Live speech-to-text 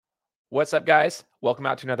What's up, guys? Welcome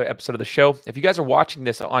out to another episode of the show. If you guys are watching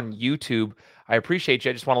this on YouTube, I appreciate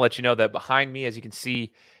you. I just want to let you know that behind me, as you can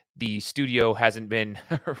see, the studio hasn't been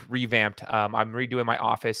revamped. I'm redoing my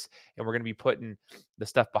office, and we're going to be putting the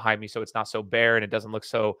stuff behind me so it's not so bare and it doesn't look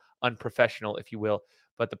so unprofessional, if you will.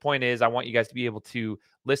 But the point is, I want you guys to be able to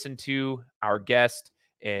listen to our guest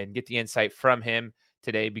and get the insight from him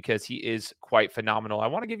today because he is quite phenomenal. I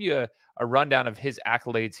want to give you a rundown of his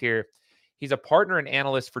accolades here. He's a partner and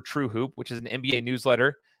analyst for True Hoop, which is an NBA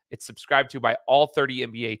newsletter. It's subscribed to by all 30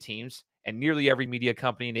 NBA teams and nearly every media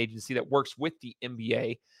company and agency that works with the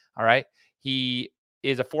NBA. All right. He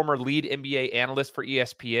is a former lead NBA analyst for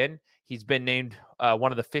ESPN. He's been named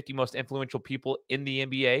one of the 50 most influential people in the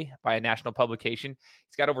NBA by a national publication.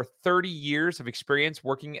 He's got over 30 years of experience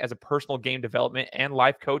working as a personal game development and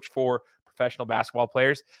life coach for professional basketball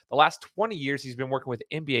players. The last 20 years, he's been working with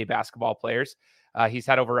NBA basketball players. He's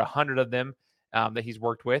had over 100 of them that he's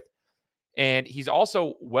worked with. And he's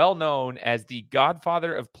also well known as the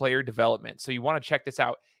Godfather of player development. So you want to check this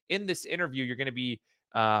out. In this interview, you're going to be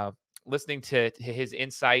listening to his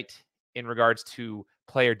insight in regards to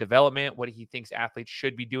player development, what he thinks athletes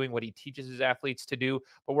should be doing, what he teaches his athletes to do.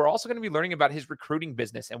 But we're also going to be learning about his recruiting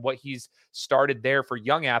business and what he's started there for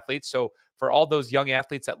young athletes. So for all those young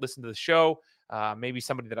athletes that listen to the show, maybe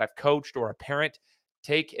somebody that I've coached or a parent,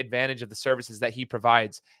 take advantage of the services that he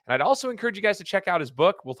provides. And I'd also encourage you guys to check out his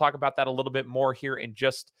book. We'll talk about that a little bit more here in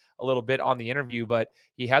just a little bit on the interview, but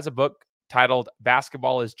he has a book titled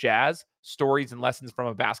Basketball is Jazz, Stories and Lessons from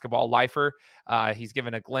a Basketball Lifer. He's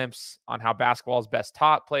given a glimpse on how basketball is best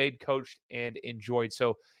taught, played, coached, and enjoyed. So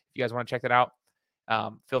if you guys want to check that out,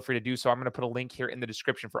 feel free to do so. I'm going to put a link here in the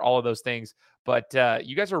description for all of those things. But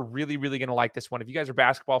you guys are really, really going to like this one. If you guys are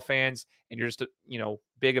basketball fans and you're just,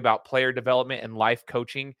 big about player development and life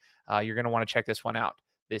coaching, you're going to want to check this one out.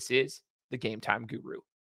 This is the Game Time Guru.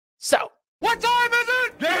 So, what time is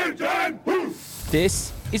it? Game time!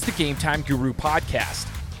 This is the Game Time Guru podcast,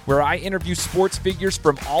 where I interview sports figures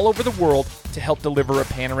from all over the world to help deliver a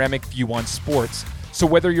panoramic view on sports. So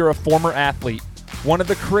whether you're a former athlete, one of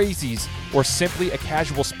the crazies, or simply a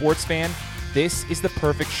casual sports fan, this is the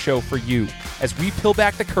perfect show for you as we peel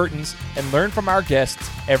back the curtains and learn from our guests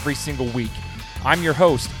every single week. I'm your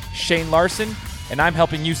host, Shane Larson, and I'm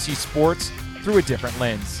helping you see sports through a different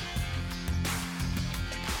lens.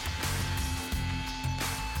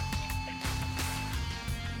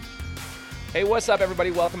 Hey, what's up,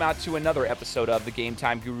 everybody? Welcome out to another episode of the Game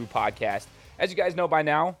Time Guru podcast. As you guys know by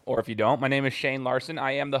now, or if you don't, my name is Shane Larson.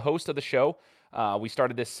 I am the host of the show. We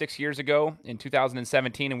started this 6 years ago in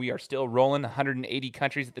 2017, and we are still rolling. 180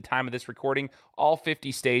 countries at the time of this recording. All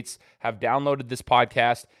 50 states have downloaded this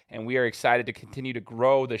podcast, and we are excited to continue to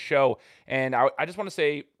grow the show. And I just want to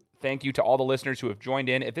say thank you to all the listeners who have joined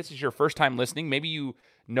in. If this is your first time listening, maybe you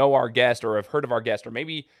know our guest or have heard of our guest, or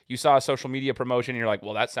maybe you saw a social media promotion and you're like,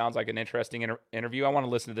 well, that sounds like an interesting interview. I want to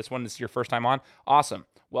listen to this one. This is your first time on. Awesome.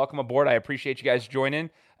 Welcome aboard. I appreciate you guys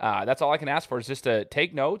joining. That's all I can ask for is just to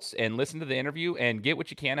take notes and listen to the interview and get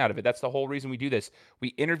what you can out of it. That's the whole reason we do this. We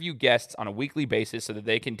interview guests on a weekly basis so that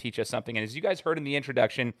they can teach us something. And as you guys heard in the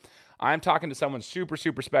introduction, I'm talking to someone super,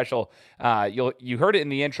 super special. You heard it in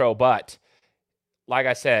the intro, but like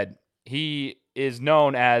I said, he is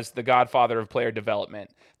known as the Godfather of player development.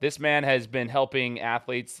 This man has been helping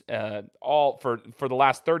athletes all for the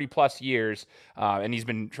last 30 plus years, and he's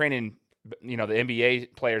been training, the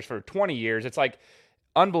NBA players for 20 years. It's like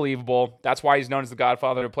unbelievable. That's why he's known as the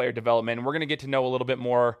Godfather of player development. And we're going to get to know a little bit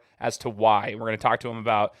more as to why. We're going to talk to him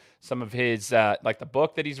about some of his, like the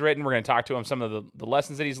book that he's written. We're going to talk to him some of the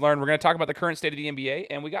lessons that he's learned. We're going to talk about the current state of the NBA.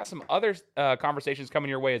 And we got some other conversations coming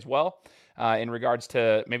your way as well in regards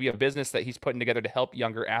to maybe a business that he's putting together to help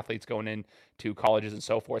younger athletes going into colleges and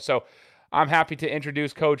so forth. So I'm happy to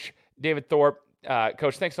introduce Coach David Thorpe.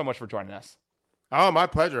 Coach, thanks so much for joining us. Oh, my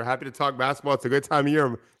pleasure. Happy to talk basketball. It's a good time of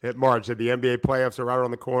year at March. The NBA playoffs are right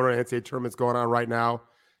around the corner. NCAA tournament's going on right now.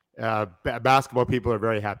 Basketball people are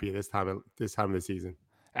very happy this time of the season.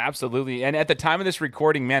 Absolutely. And at the time of this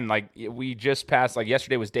recording, man, like we just passed, like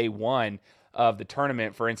yesterday was day one of the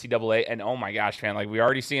tournament for NCAA. And oh my gosh, man, like we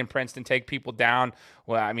already seeing Princeton take people down.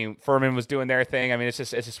 Well, I mean, Furman was doing their thing. I mean, it's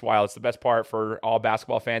just wild. It's the best part for all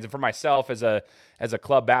basketball fans. And for myself as a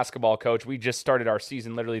club basketball coach, we just started our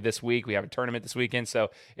season literally this week. We have a tournament this weekend.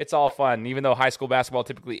 So it's all fun. Even though high school basketball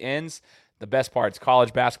typically ends, the best part is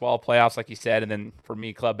college basketball playoffs, like you said. And then for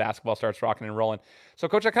me, club basketball starts rocking and rolling. So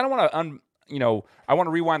Coach, I kind of want to, I want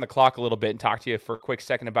to rewind the clock a little bit and talk to you for a quick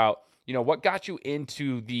second about, what got you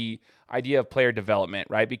into the idea of player development,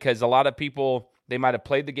 right? Because a lot of people they might have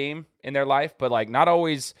played the game in their life, but like not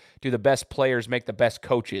always do the best players make the best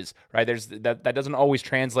coaches, right? There's that doesn't always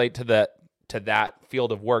translate to that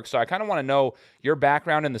field of work. So I kind of want to know your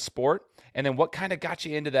background in the sport, and then what kind of got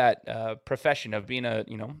you into that profession of being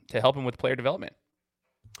to help him with player development.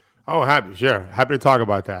 Oh, happy to talk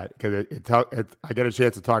about that because I get a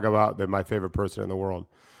chance to talk about my favorite person in the world.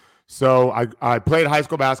 So I played high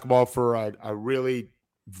school basketball for a really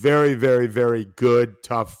very, very, very good,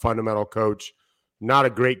 tough, fundamental coach. Not a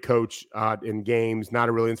great coach in games. Not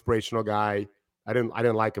a really inspirational guy. I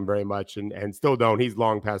didn't like him very much, and still don't. He's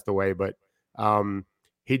long passed away, but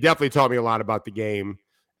he definitely taught me a lot about the game,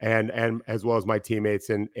 and as well as my teammates.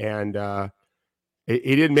 And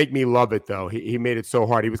he didn't make me love it though. He made it so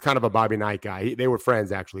hard. He was kind of a Bobby Knight guy. They were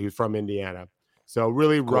friends actually. He was from Indiana, so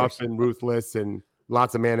really rough and ruthless and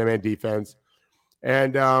lots of man-to-man defense.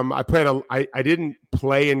 And I didn't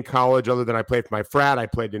play in college other than I played for my frat. I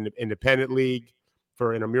played in the independent league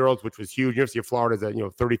for intramurals, which was huge. University of Florida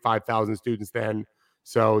is 35,000 students then.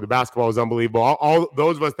 So the basketball was unbelievable. All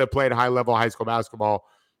those of us that played high-level high school basketball,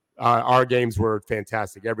 our games were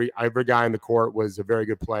fantastic. Every guy in the court was a very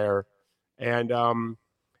good player. And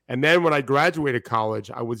then when I graduated college,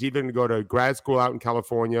 I was even going to go to grad school out in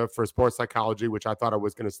California for sports psychology, which I thought I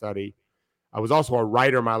was going to study. I was also a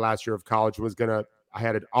writer my last year of college. I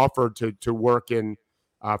had an offer to work in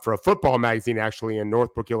for a football magazine actually in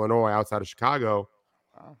Northbrook, Illinois, outside of Chicago.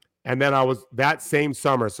 Wow. And then I was that same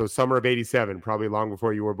summer, so summer of '87, probably long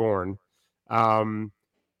before you were born.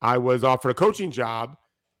 I was offered a coaching job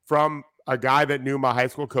from a guy that knew my high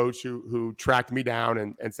school coach who tracked me down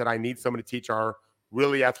and said, I need someone to teach our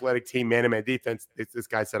really athletic team man-to-man defense. This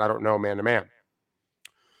guy said, I don't know man-to-man.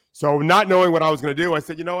 So not knowing what I was going to do, I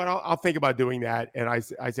said, you know what, I'll think about doing that. And I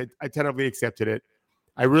said, I tentatively accepted it.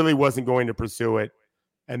 I really wasn't going to pursue it.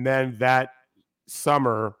 And then that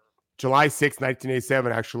summer, July 6th,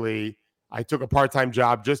 1987, actually, I took a part-time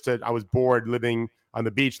job I was bored living on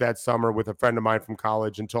the beach that summer with a friend of mine from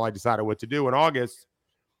college until I decided what to do in August.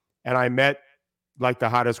 And I met like the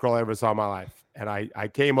hottest girl I ever saw in my life. And I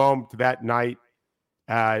came home to that night.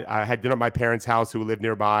 I had dinner at my parents' house who lived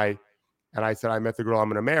nearby. And I said, I met the girl I'm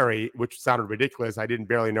going to marry, which sounded ridiculous. I didn't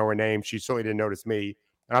barely know her name. She certainly didn't notice me.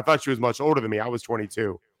 And I thought she was much older than me. I was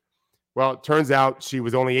 22. Well, it turns out she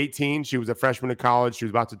was only 18. She was a freshman in college. She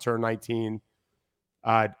was about to turn 19.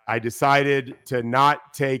 I decided to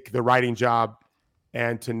not take the writing job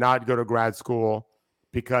and to not go to grad school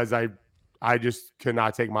because I just could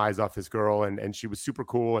not take my eyes off this girl. And she was super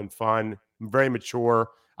cool and fun, very mature.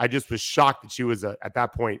 I just was shocked that she was at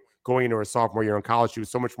that point going into her sophomore year in college. She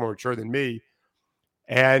was so much more mature than me.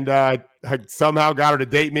 And I somehow got her to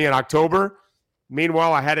date me in October.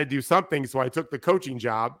 Meanwhile, I had to do something. So I took the coaching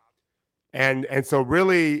job. And so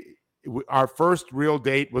really our first real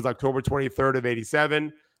date was October 23rd of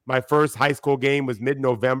 87. My first high school game was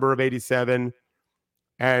mid-November of 87.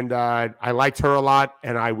 And I liked her a lot.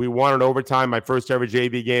 And we won in overtime, my first ever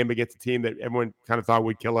JV game against a team that everyone kind of thought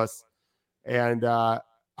would kill us. And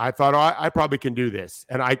I thought, I probably can do this.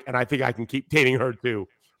 And I think I can keep dating her too.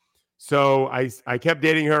 So I kept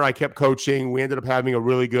dating her. I kept coaching. We ended up having a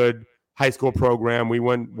really good high school program. We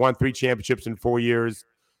won 3 championships in 4 years.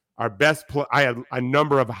 Our best I had a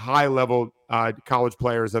number of high-level college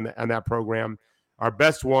players in that program. Our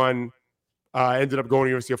best one ended up going to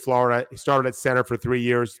University of Florida. He started at center for 3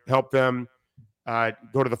 years, helped them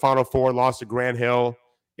go to the Final Four, lost to Grant Hill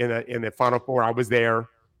in the Final Four. I was there.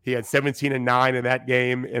 He had 17 and 9 in that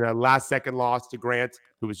game in a last-second loss to Grant,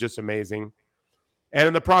 who was just amazing. And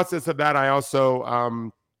in the process of that, I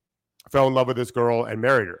also fell in love with this girl and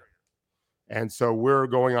married her. And so we're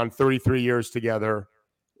going on 33 years together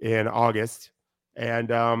in August. And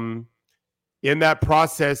in that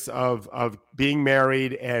process of being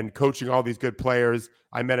married and coaching all these good players,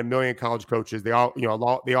 I met a million college coaches. They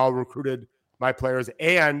all recruited my players.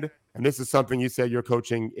 And this is something you said, you're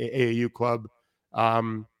coaching AAU club.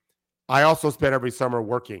 I also spent every summer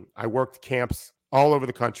working. I worked camps all over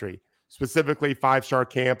the country, specifically 5-star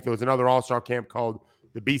camp. There was another all-star camp called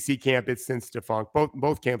the BC camp. It's since defunct.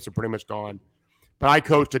 Both camps are pretty much gone. But I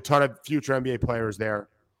coached a ton of future NBA players there.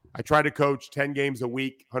 I tried to coach 10 games a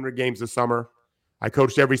week, 100 games a summer. I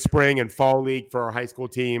coached every spring and fall league for our high school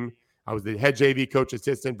team. I was the head JV coach,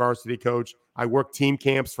 assistant varsity coach. I worked team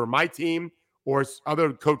camps for my team, or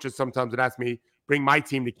other coaches sometimes would ask me, bring my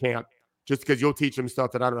team to camp just because you'll teach them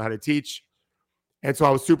stuff that I don't know how to teach. And so I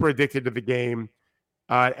was super addicted to the game.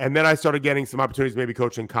 And then I started getting some opportunities, maybe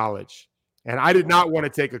coaching college. And I did not want to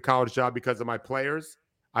take a college job because of my players.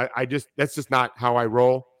 That's just not how I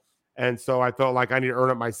roll. And so I felt like I need to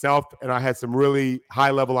earn it myself. And I had some really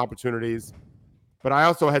high level opportunities. But I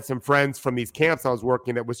also had some friends from these camps I was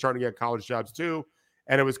working that was starting to get college jobs too,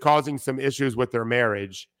 and it was causing some issues with their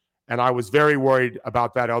marriage. And I was very worried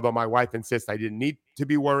about that, although my wife insists I didn't need to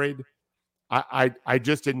be worried. I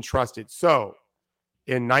just didn't trust it. So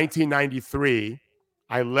in 1993,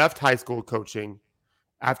 I left high school coaching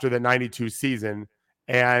after the 92 season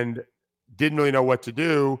and didn't really know what to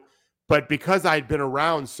do. But because I'd been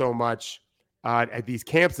around so much at these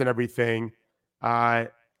camps and everything, uh,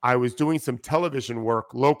 I was doing some television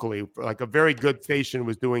work locally. Like a very good station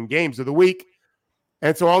was doing games of the week.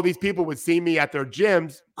 And so all these people would see me at their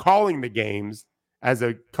gyms calling the games as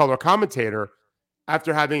a color commentator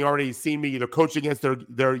after having already seen me either coach against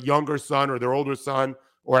their younger son or their older son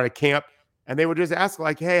or at a camp. And they would just ask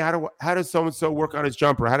like, hey, how does so-and-so work on his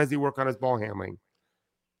jumper? How does he work on his ball handling?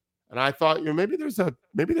 And I thought, maybe there's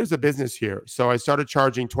a business here. So I started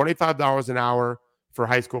charging $25 an hour for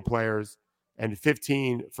high school players and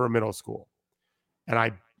 15 for middle school.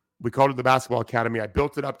 And we called it the Basketball Academy. I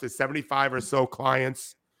built it up to 75 or so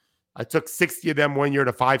clients. I took 60 of them one year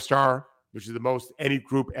to 5-star, which is the most any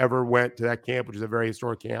group ever went to that camp, which is a very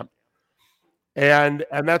historic camp. And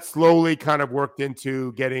that slowly kind of worked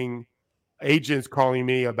into getting agents calling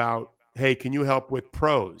me about, hey, can you help with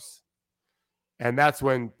pros? And that's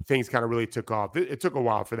when things kind of really took off. It took a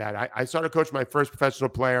while for that. I started coaching my first professional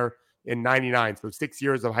player in 99. So 6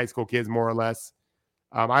 years of high school kids, more or less.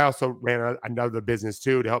 I also ran another business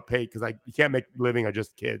too to help pay because you can't make a living on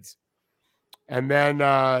just kids. And then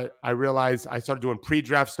I realized I started doing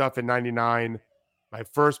pre-draft stuff in 99. My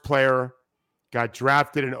first player got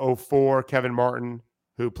drafted in 04, Kevin Martin,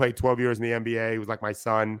 who played 12 years in the NBA. He was like my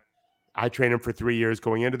son. I trained him for 3 years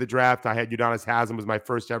going into the draft. I had Udonis Haslam was my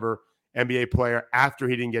first ever NBA player. After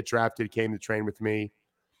he didn't get drafted, came to train with me.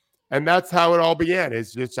 And that's how it all began.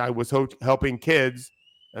 It's just I was helping kids,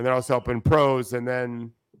 and then I was helping pros. And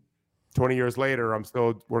then 20 years later, I'm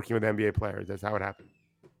still working with NBA players. That's how it happened.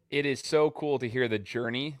 It is so cool to hear the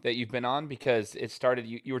journey that you've been on because it started,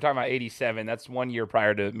 you were talking about 87. That's 1 year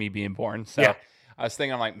prior to me being born. So yeah. I was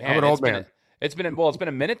thinking, I'm like, man, I'm an old man. It's been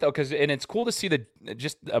a minute though, and it's cool to see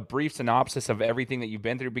just a brief synopsis of everything that you've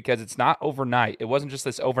been through because it's not overnight. It wasn't just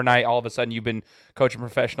this overnight. All of a sudden, you've been coaching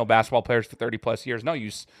professional basketball players for 30 plus years. No,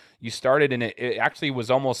 you started, and it actually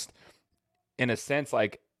was almost, in a sense,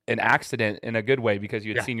 like an accident in a good way because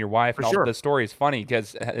you had seen your wife. And all the story is funny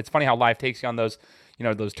because it's funny how life takes you on those,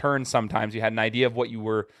 those turns. Sometimes you had an idea of what you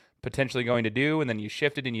were potentially going to do, and then you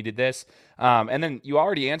shifted and you did this, and then you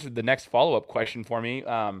already answered the next follow-up question for me.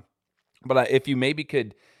 But if you maybe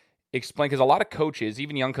could explain, because a lot of coaches,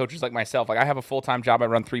 even young coaches like myself, like I have a full-time job. I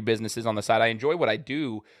run 3 businesses on the side. I enjoy what I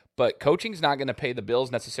do, but coaching's not going to pay the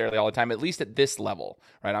bills necessarily all the time, at least at this level,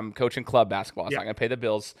 right? I'm coaching club basketball. It's not going to pay the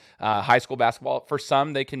bills. High school basketball, for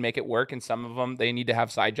some, they can make it work, and some of them, they need to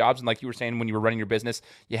have side jobs. And like you were saying, when you were running your business,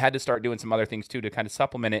 you had to start doing some other things too to kind of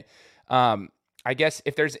supplement it. I guess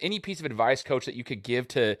if there's any piece of advice, Coach, that you could give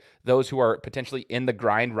to those who are potentially in the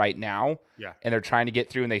grind right now, and they're trying to get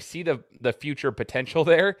through and they see the future potential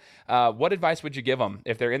there, what advice would you give them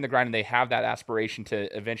if they're in the grind and they have that aspiration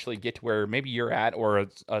to eventually get to where maybe you're at or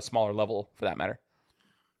a smaller level for that matter?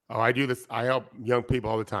 Oh, I do this. I help young people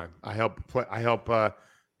all the time. I help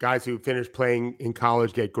guys who finish playing in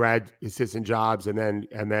college get grad assistant jobs, and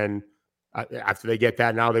then after they get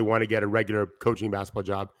that, now they want to get a regular coaching basketball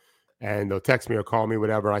job. And they'll text me or call me,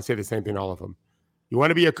 whatever. I say the same thing to all of them. You want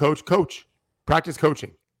to be a coach? Coach. Practice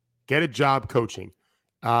coaching. Get a job coaching.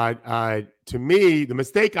 To me, the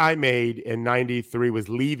mistake I made in 93 was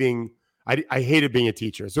leaving. I hated being a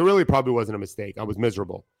teacher. So it really probably wasn't a mistake. I was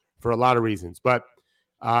miserable for a lot of reasons. But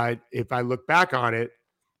if I look back on it,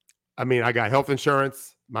 I mean, I got health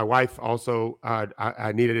insurance. My wife also,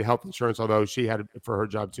 I needed health insurance, although she had it for her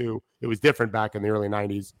job too. It was different back in the early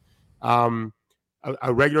 90s.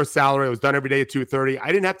 A regular salary. I was done every day at 2:30.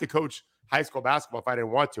 I didn't have to coach high school basketball if I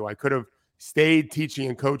didn't want to. I could have stayed teaching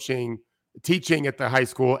and coaching, teaching at the high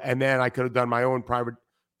school, and then I could have done my own private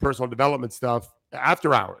personal development stuff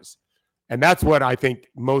after hours. And that's what I think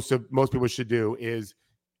most people should do is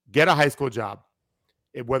get a high school job,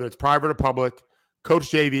 whether it's private or public,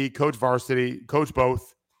 coach JV, coach varsity, coach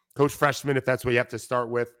both, coach freshman if that's what you have to start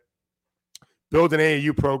with. Build an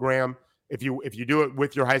AAU program. If you do it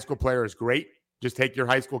with your high school players, great. Just take your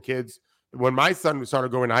high school kids. When my son started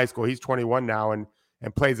going to high school, he's 21 now and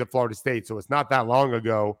plays at Florida State. So it's not that long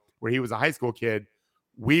ago where he was a high school kid.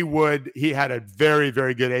 He had a very,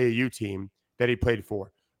 very good AAU team that he played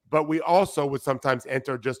for. But we also would sometimes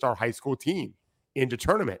enter just our high school team into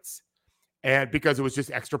tournaments, and because it was just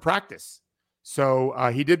extra practice. So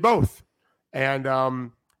he did both. And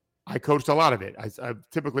I coached a lot of it. I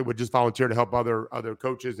typically would just volunteer to help other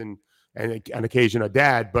coaches and and on occasion a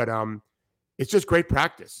dad, but it's just great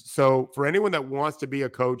practice. So for anyone that wants to be a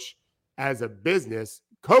coach as a business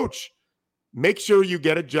coach, make sure you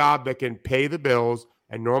get a job that can pay the bills.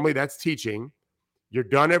 And normally that's teaching. You're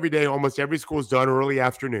done every day. Almost every school is done early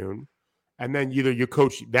afternoon. And then either you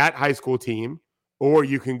coach that high school team, or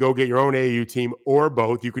you can go get your own AAU team, or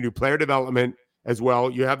both. You can do player development as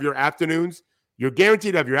well. You have your afternoons. You're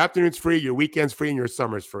guaranteed to have your afternoons free, your weekends free, and your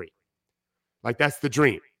summers free. Like, that's the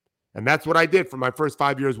dream. And that's what I did for my first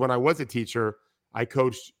 5 years when I was a teacher. I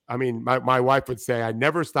coached. I mean, my wife would say I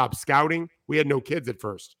never stopped scouting. We had no kids at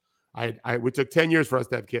first. We took 10 years for us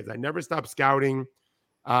to have kids. I never stopped scouting.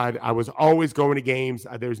 I was always going to games.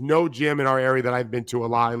 There's no gym in our area that I've been to a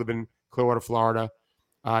lot. I live in Clearwater, Florida,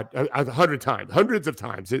 100 times, hundreds of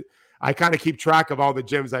times. I kind of keep track of all the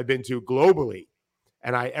gyms I've been to globally.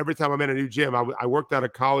 And every time I'm in a new gym, I worked at a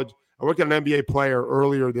college. I worked at an NBA player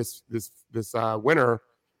earlier this winter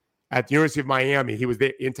at the University of Miami. He was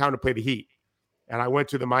there in town to play the Heat. And I went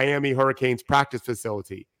to the Miami Hurricanes practice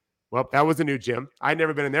facility. Well, that was a new gym. I'd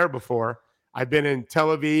never been in there before. I've been in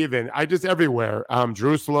Tel Aviv and I just everywhere.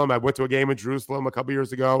 Jerusalem. I went to a game in Jerusalem a couple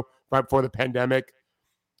years ago, right before the pandemic.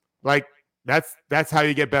 Like, that's how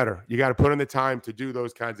you get better. You got to put in the time to do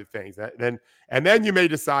those kinds of things. And then you may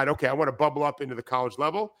decide, okay, I want to bubble up into the college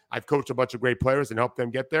level. I've coached a bunch of great players and helped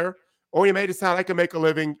them get there. Or you may decide I can make a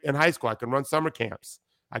living in high school. I can run summer camps.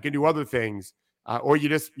 I can do other things. Or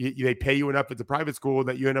they pay you enough at the private school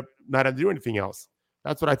that you end up not having to do anything else.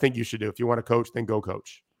 That's what I think you should do. If you want to coach, then go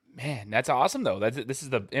coach. Man, that's awesome, though. This is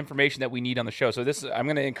the information that we need on the show. So I'm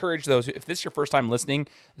going to encourage those. If this is your first time listening,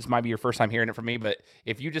 this might be your first time hearing it from me. But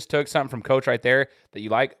if you just took something from Coach right there that you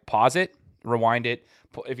like, pause it, rewind it.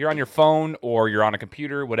 If you're on your phone or you're on a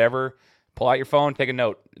computer, whatever, pull out your phone, take a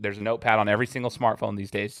note. There's a notepad on every single smartphone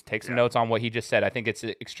these days. Take some notes on what he just said. I think it's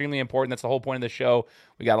extremely important. That's the whole point of the show.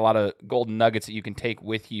 We got a lot of golden nuggets that you can take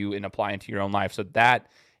with you and apply into your own life. So that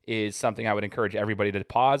is something I would encourage everybody to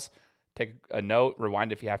pause, take a note,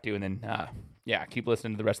 rewind if you have to, and then, keep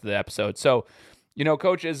listening to the rest of the episode. So,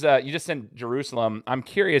 Coach, you just in Jerusalem. I'm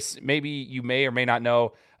curious, maybe you may or may not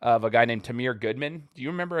know of a guy named Tamir Goodman. Do you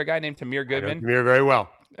remember a guy named Tamir Goodman? I know Tamir very well.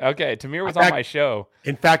 Okay, Tamir was on my show.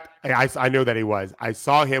 In fact, I know that he was. I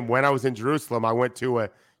saw him when I was in Jerusalem. I went to a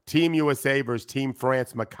Team USA versus Team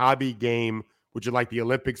France Maccabi game, which is like the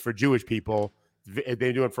Olympics for Jewish people. They've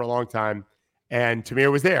been doing it for a long time. And Tamir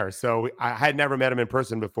was there. So I had never met him in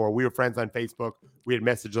person before. We were friends on Facebook. We had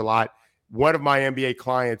messaged a lot. One of my NBA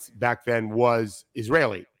clients back then was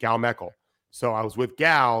Israeli, Gal Meckel. So I was with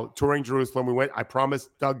Gal touring Jerusalem. I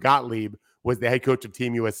promised Doug Gottlieb was the head coach of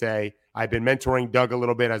Team USA. I've been mentoring Doug a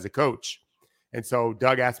little bit as a coach. And so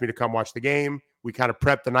Doug asked me to come watch the game. We kind of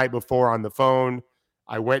prepped the night before on the phone.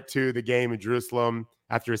 I went to the game in Jerusalem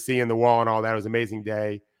after seeing the wall and all that. It was an amazing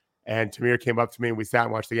day. And Tamir came up to me and we sat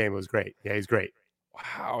and watched the game. It was great. Yeah, he's great.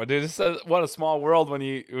 Wow, dude, what a small world when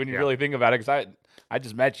you really think about it. Because I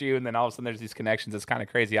just met you, and then all of a sudden there's these connections. It's kind of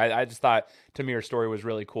crazy. I just thought Tamir's story was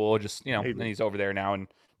really cool. Just and he's over there now and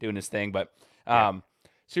doing his thing. But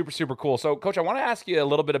super, super cool. So, Coach, I want to ask you a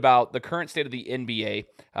little bit about the current state of the NBA.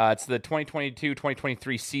 It's the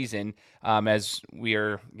 2022-2023 season as we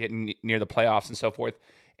are getting near the playoffs and so forth.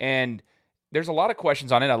 And there's a lot of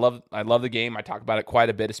questions on it. I love the game. I talk about it quite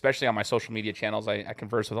a bit, especially on my social media channels. I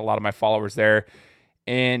converse with a lot of my followers there.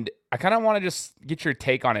 And I kind of want to just get your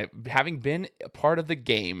take on it. Having been a part of the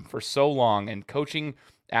game for so long and coaching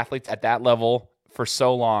athletes at that level for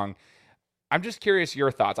so long, I'm just curious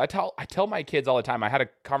your thoughts. I tell my kids all the time. I had a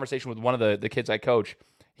conversation with one of the kids I coach.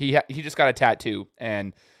 He just got a tattoo,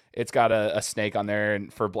 and it's got a snake on there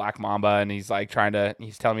and for Black Mamba, and he's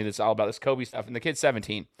telling me this all about this Kobe stuff. And the kid's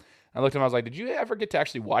 17. I looked at him. I was like, "Did you ever get to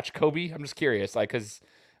actually watch Kobe?" I'm just curious, because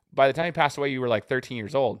by the time he passed away, you were like 13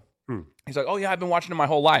 years old. He's like, "Oh yeah, I've been watching him my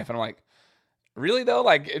whole life." And I'm like, "Really though?"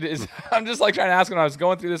 It is. I'm just trying to ask him. I was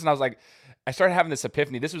going through this, and I was like, I started having this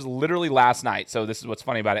epiphany. This was literally last night. So this is what's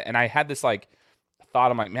funny about it. And I had this thought.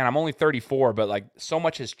 I'm like, man, I'm only 34, but so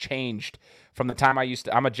much has changed from the time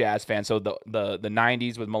I'm a Jazz fan. So the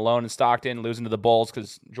 90s with Malone and Stockton losing to the Bulls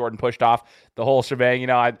because Jordan pushed off the whole shebang.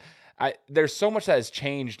 There's so much that has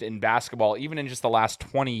changed in basketball, even in just the last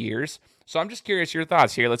 20 years. So I'm just curious your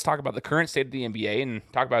thoughts here. Let's talk about the current state of the NBA and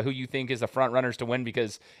talk about who you think is the front runners to win,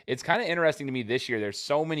 because it's kind of interesting to me this year. There's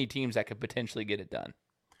so many teams that could potentially get it done.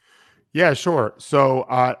 Yeah, sure. So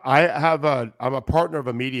I'm a partner of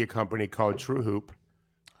a media company called True Hoop,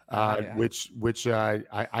 which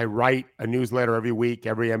I write a newsletter every week.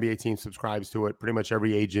 Every NBA team subscribes to it. Pretty much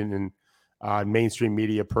every agent and mainstream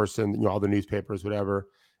media person, all the newspapers, whatever.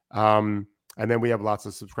 And then we have lots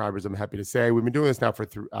of subscribers, I'm happy to say. We've been doing this now for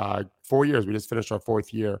 4 years. We just finished our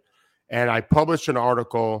 4th year. And I published an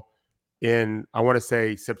article in, I want to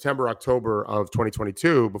say, September, October of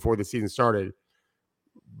 2022, before the season started,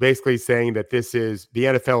 basically saying that the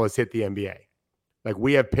NFL has hit the NBA. Like,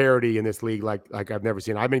 we have parity in this league like I've never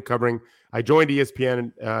seen. I joined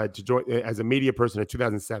ESPN to join as a media person in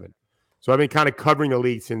 2007. So I've been kind of covering the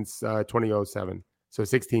league since 2007, so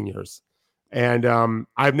 16 years. And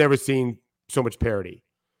I've never seen so much parity.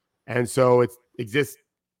 And so it exists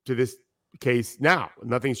to this case now.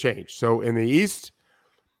 Nothing's changed. So in the East,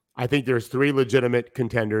 I think there's 3 legitimate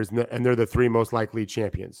contenders, and they're the 3 most likely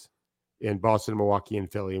champions in Boston, Milwaukee,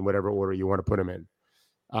 and Philly, in whatever order you want to put them in.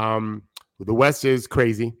 The West is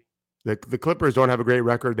crazy. The Clippers don't have a great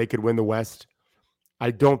record. They could win the West. I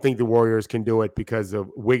don't think the Warriors can do it because of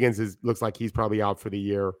Wiggins looks like he's probably out for the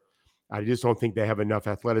year. I just don't think they have enough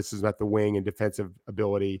athleticism at the wing and defensive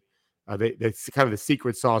ability. That's kind of the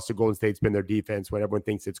secret sauce to Golden State's been their defense. When everyone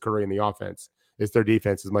thinks it's Curry in the offense, it's their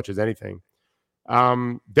defense as much as anything.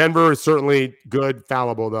 Denver is certainly good,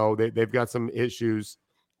 fallible though. They've got some issues.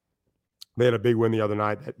 They had a big win the other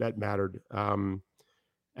night that mattered.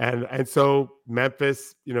 And so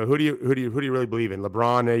Memphis, who do you really believe in?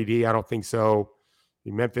 LeBron, AD? I don't think so.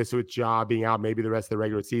 Memphis with Ja being out maybe the rest of the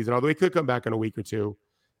regular season, although he could come back in a week or two.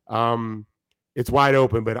 It's wide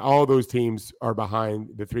open, but all those teams are behind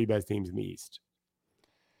the 3 best teams in the East.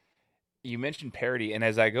 You mentioned parity, and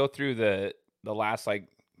as I go through the last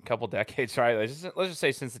couple decades, right? Let's just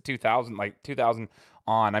say since the 2000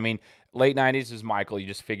 on. I mean, late 90s was Michael. You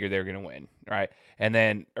just figured they were going to win, right? And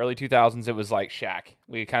then early 2000s, it was like Shaq.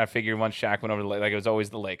 We kind of figured once Shaq went over it was always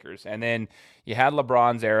the Lakers. And then you had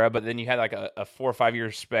LeBron's era, but then you had a 4 or 5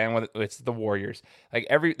 year span with it's the Warriors.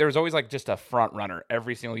 There was always just a front runner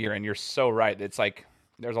every single year. And you're so right. It's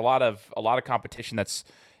there's a lot of competition that's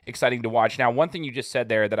exciting to watch. Now, one thing you just said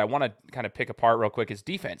there that I want to kind of pick apart real quick is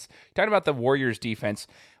defense. Talking about the Warriors defense,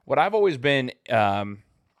 what I've always been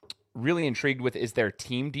really intrigued with is their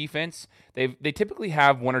team defense. They typically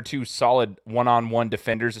have 1 or 2 solid one-on-one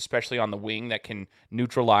defenders, especially on the wing, that can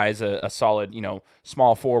neutralize a solid,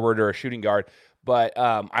 small forward or a shooting guard. But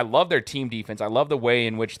I love their team defense. I love the way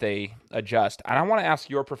in which they adjust. And I want to ask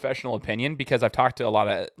your professional opinion, because I've talked to a lot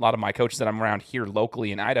of my coaches that I'm around here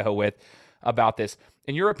locally in Idaho with about this.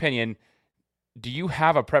 In your opinion, do you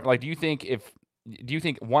have a prep? Do you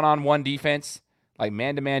think one-on-one defense,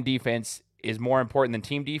 man-to-man defense, is more important than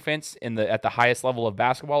team defense at the highest level of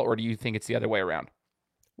basketball, or do you think it's the other way around?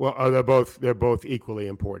 Well, they're both equally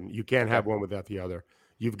important. You can't have one without the other.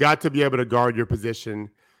 You've got to be able to guard your position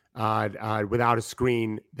without a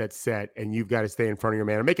screen that's set, and you've got to stay in front of your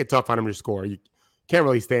man and make it tough on him to score. You can't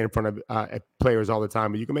really stay in front of players all the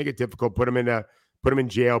time, but you can make it difficult. Put them in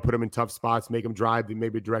jail, put them in tough spots, make them drive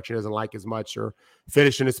maybe a direction he doesn't like as much, or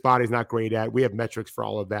finish in a spot he's not great at. We have metrics for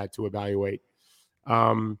all of that to evaluate.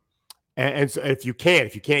 And so if you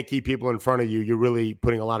can't keep people in front of you, you're really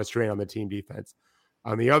putting a lot of strain on the team defense.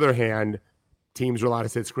 On the other hand, teams are allowed to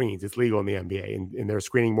set screens. It's legal in the NBA, and they're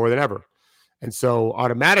screening more than ever. And so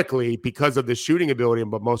automatically, because of the shooting ability,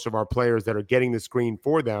 but most of our players that are getting the screen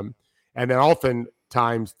for them, and then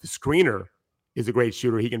oftentimes the screener is a great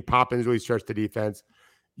shooter. He can pop and really stretch the defense.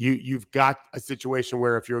 You've got a situation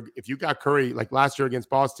where if you got Curry, like last year against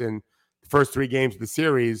Boston, the first 3 games of the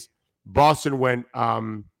series, Boston went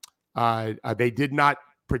they did not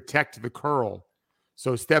protect the curl.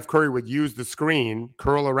 So Steph Curry would use the screen,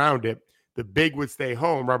 curl around it. The big would stay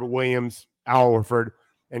home, Robert Williams, Al Horford,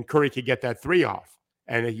 and Curry could get that 3 off.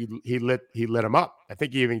 And he lit him up. I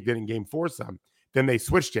think he even did in game 4 some. Then they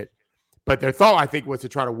switched it. But their thought, I think, was to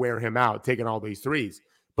try to wear him out, taking all these threes.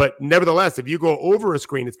 But nevertheless, if you go over a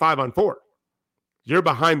screen, it's 5-on-4. You're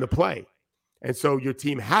behind the play. And so your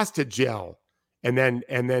team has to gel. And then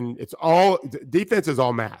it's all defense is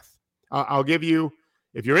all math. I'll give you,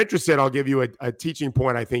 if you're interested, I'll give you a teaching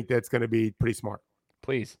point I think that's going to be pretty smart.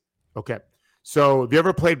 Please. Okay. So have you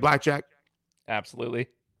ever played blackjack? Absolutely.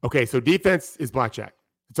 Okay, so defense is blackjack.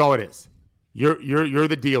 That's all it is. You're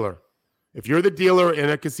the dealer. If you're the dealer in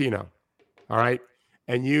a casino, all right,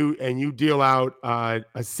 and you deal out a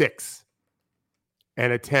 6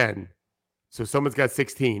 and a 10, so someone's got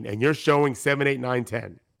 16, and you're showing 7, 8, 9,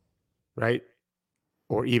 10, right?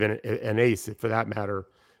 Or even an ace, for that matter.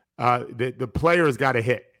 The player's got to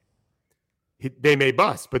hit. They may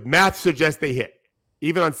bust, but math suggests they hit.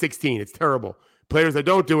 Even on 16, it's terrible. Players that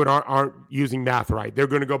don't do it aren't using math right. They're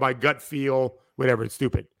going to go by gut feel, whatever. It's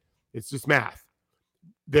stupid. It's just math.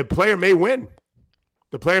 The player may win.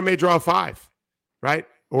 The player may draw a 5, right?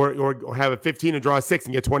 Or have a 15 and draw a 6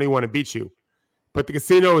 and get 21 and beat you. But the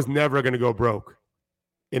casino is never going to go broke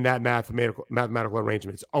in that mathematical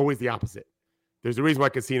arrangement. It's always the opposite. There's a reason why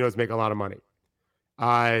casinos make a lot of money.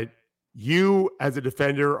 you as a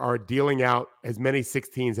defender are dealing out as many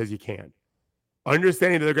 16s as you can,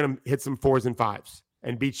 understanding that they're going to hit some 4s and 5s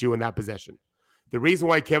and beat you in that possession. The reason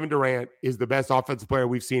why Kevin Durant is the best offensive player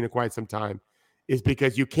we've seen in quite some time is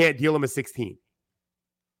because you can't deal him a 16.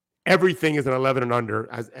 Everything is an 11 and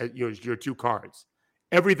under as your 2 cards.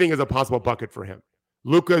 Everything is a possible bucket for him.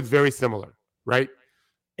 Luka is very similar, right?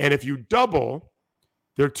 And if you double,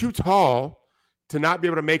 they're too tall to not be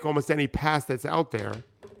able to make almost any pass that's out there,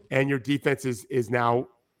 and your defense is now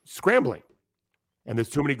scrambling. And there's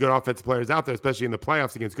too many good offensive players out there, especially in the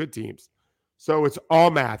playoffs against good teams. So it's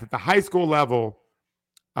all math. At the high school level,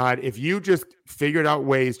 if you just figured out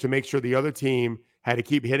ways to make sure the other team had to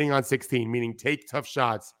keep hitting on 16, meaning take tough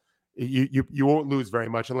shots, you won't lose very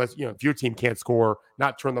much unless, if your team can't score,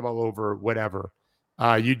 not turn the ball over, whatever.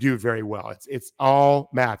 You do very well. It's all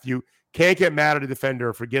math. You can't get mad at a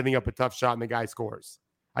defender for giving up a tough shot and the guy scores.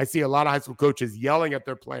 I see a lot of high school coaches yelling at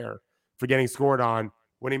their player for getting scored on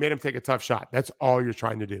when he made him take a tough shot. That's all you're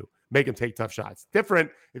trying to do. Make him take tough shots. Different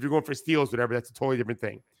if you're going for steals, whatever. That's a totally different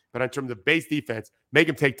thing. But in terms of base defense, make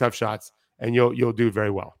him take tough shots, and you'll do very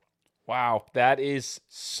well. Wow, that is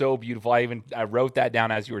so beautiful. I wrote that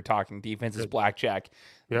down as you were talking. Defense is blackjack.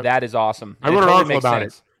 Yep. That is awesome. I wrote an article about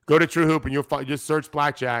it. Go to True Hoop and you'll just search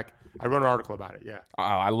blackjack. I wrote an article about it. Yeah. Oh,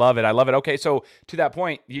 I love it. I love it. Okay, so to that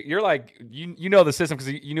point, you're like you know the system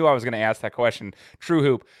because you knew I was going to ask that question. True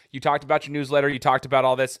Hoop. You talked about your newsletter. You talked about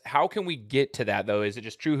all this. How can we get to that though? Is it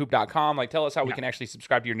just truehoop.com? Like, tell us how we can actually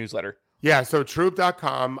subscribe to your newsletter. Yeah, so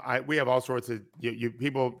truehoop.com. We have all sorts of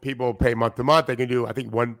people pay month to month. They can do, I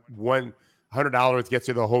think, $100 gets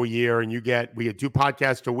you the whole year, and we get 2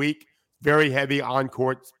 podcasts a week, very heavy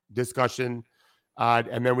on-court discussion.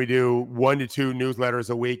 And then we do 1 to 2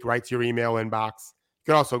 newsletters a week right to your email inbox.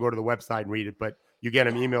 You can also go to the website and read it, but you get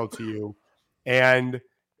them emailed to you. And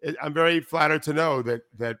I'm very flattered to know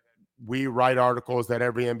that we write articles that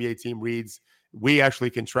every NBA team reads. We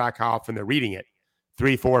actually can track how often they're reading it.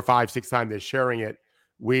 3, 4, 5, 6 times they're sharing it.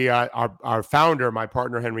 We our founder, my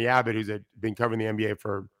partner Henry Abbott, who's been covering the NBA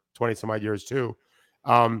for 20 some odd years too.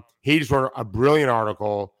 He just wrote a brilliant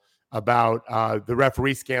article about the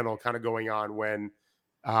referee scandal kind of going on when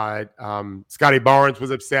Scotty Barnes was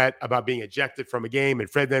upset about being ejected from a game, and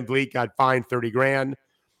Fred VanVleet got fined $30,000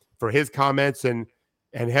 for his comments. And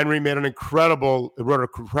Henry wrote an incredible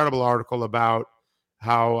article about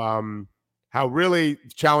how really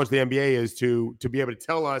challenged the NBA is to be able to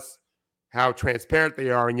tell us how transparent they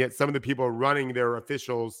are, and yet some of the people running their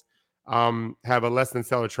officials have a less than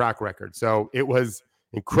stellar track record. So it was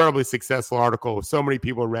incredibly successful article. So many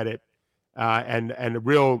people read it, and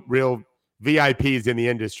real VIPs in the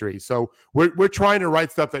industry. So we're trying to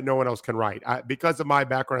write stuff that no one else can write. Because of my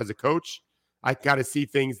background as a coach, I got to see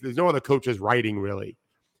things. There's no other coaches writing really.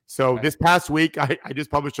 So This past week, I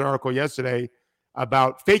just published an article yesterday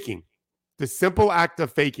about faking, the simple act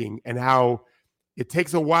of faking, and how it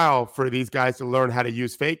takes a while for these guys to learn how to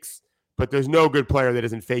use fakes. But there's no good player that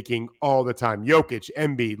isn't faking all the time. Jokic,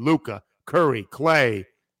 Embiid, Luka, Curry, Clay,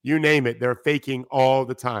 you name it, they're faking all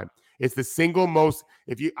the time. It's the single most.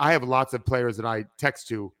 I have lots of players that I text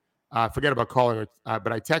to, forget about calling,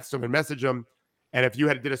 but I text them and message them. And if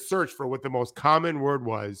you did a search for what the most common word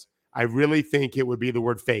was, I really think it would be the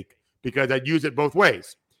word fake, because I'd use it both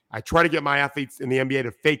ways. I try to get my athletes in the NBA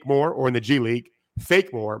to fake more, or in the G League,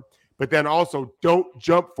 fake more, but then also don't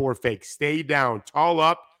jump for fake. Stay down, tall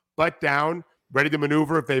up, butt down, ready to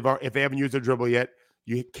maneuver if they haven't used a dribble yet.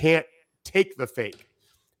 You can't take the fake.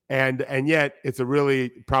 And yet it's a really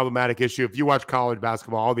problematic issue. If you watch college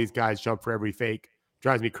basketball, all these guys jump for every fake.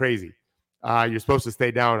 Drives me crazy. You're supposed to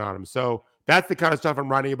stay down on them. So that's the kind of stuff I'm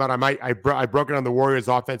writing about. I broke down the Warriors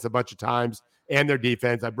offense a bunch of times and their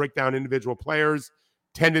defense. I break down individual players,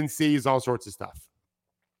 tendencies, all sorts of stuff.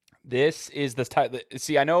 This is the type.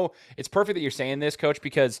 See, I know it's perfect that you're saying this, Coach,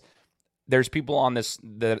 because there's people on this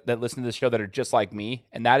that listen to this show that are just like me,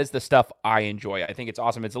 and that is the stuff I enjoy. I think it's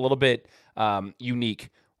awesome. It's a little bit unique.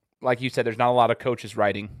 Like you said, there's not a lot of coaches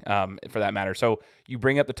writing for that matter. So you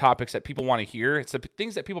bring up the topics that people want to hear. It's the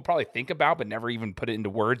things that people probably think about but never even put it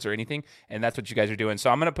into words or anything, and that's what you guys are doing.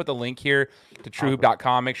 So I'm going to put the link here to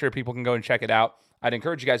truehoop.com. Make sure people can go and check it out. I'd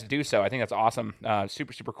encourage you guys to do so. I think that's awesome.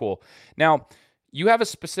 Super, super cool. Now, you have a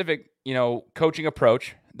specific, coaching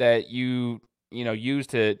approach that you use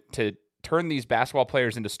to turn these basketball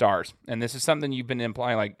players into stars. And this is something you've been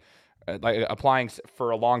applying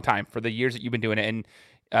for a long time, for the years that you've been doing it. And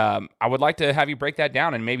I would like to have you break that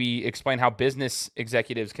down and maybe explain how business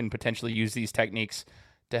executives can potentially use these techniques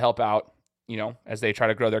to help out, as they try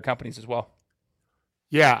to grow their companies as well.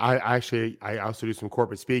 Yeah, I also do some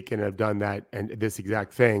corporate speak and have done that and this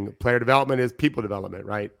exact thing. Player development is people development,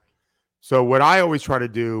 right? So what I always try to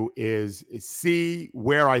do is see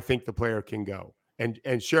where I think the player can go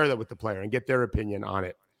and share that with the player and get their opinion on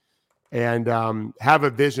it and have a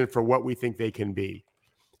vision for what we think they can be.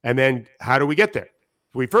 And then how do we get there?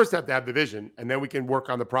 We first have to have the vision, and then we can work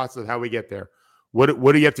on the process of how we get there. What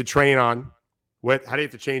do you have to train on? How do you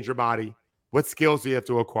have to change your body? What skills do you have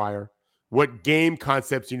to acquire? What game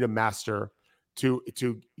concepts you need to master to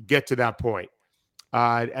get to that point?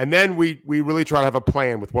 And then we really try to have a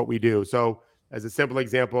plan with what we do. So as a simple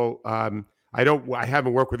example, I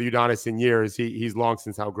haven't worked with Udonis in years. He's long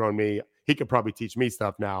since outgrown me. He could probably teach me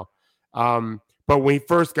stuff now. But when he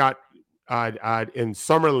first got in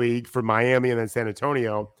summer league for Miami and then San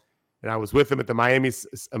Antonio, and I was with him at the Miami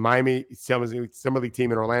summer league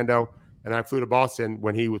team in Orlando, and I flew to Boston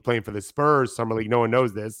when he was playing for the Spurs summer league. No one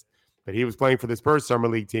knows this, but he was playing for the Spurs summer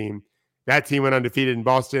league team. That team went undefeated in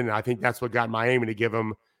Boston, and I think that's what got Miami to give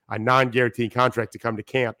him a non-guaranteed contract to come to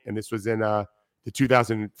camp. And this was in the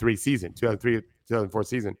 2004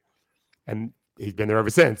 season, and he's been there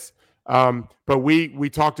ever since. But we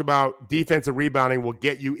talked about defensive rebounding will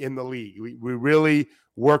get you in the league. We really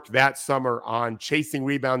worked that summer on chasing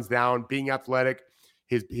rebounds down, being athletic.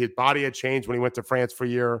 His body had changed when he went to France for a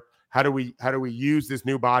year. How do we use this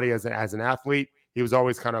new body as an athlete? He was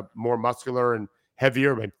always kind of more muscular and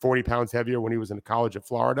heavier, like 40 pounds heavier when he was in college at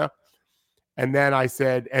Florida. And then I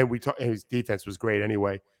said, and his defense was great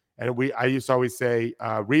anyway. And I used to always say,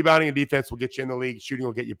 rebounding and defense will get you in the league. Shooting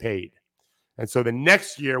will get you paid. And so the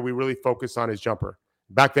next year we really focused on his jumper.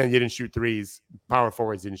 Back then you didn't shoot threes. Power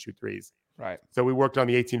forwards didn't shoot threes. Right. So we worked on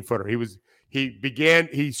the 18-footer.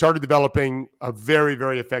 He started developing a very,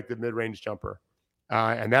 very effective mid-range jumper.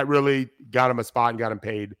 And that really got him a spot and got him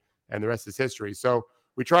paid. And the rest is history. So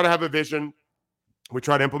we try to have a vision. We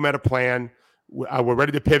try to implement a plan. We're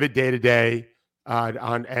ready to pivot day to day.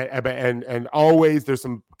 And always there's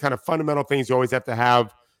some kind of fundamental things you always have to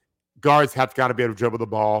have. Guards have got to be able to dribble the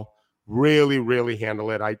ball, really, really handle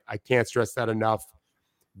it. I can't stress that enough.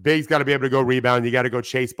 Bigs got to be able to go rebound. You got to go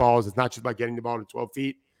chase balls. It's not just about getting the ball to 12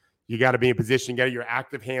 feet. You got to be in position, get your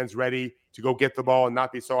active hands ready to go get the ball and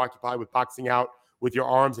not be so occupied with boxing out with your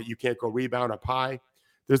arms that you can't go rebound up high.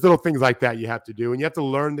 There's little things like that you have to do. And you have to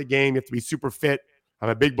learn the game. You have to be super fit. I'm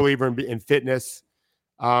a big believer in fitness.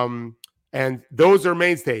 And those are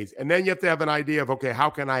mainstays. And then you have to have an idea of, okay, how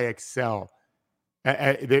can I excel?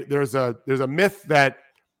 There's a myth that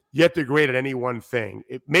you have to grade at any one thing.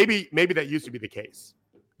 Maybe that used to be the case.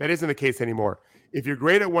 That isn't the case anymore. If you're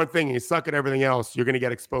great at one thing and you suck at everything else, you're going to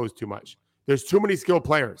get exposed too much. There's too many skilled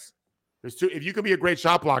players. If you can be a great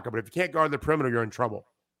shot blocker, but if you can't guard the perimeter, you're in trouble.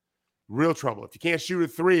 Real trouble. If you can't shoot a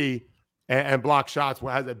three and block shots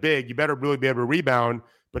as a big, you better really be able to rebound.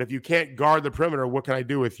 But if you can't guard the perimeter, what can I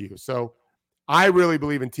do with you? So I really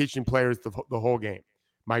believe in teaching players the whole game.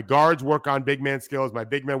 My guards work on big man skills. My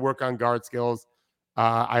big men work on guard skills.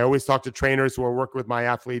 I always talk to trainers who are working with my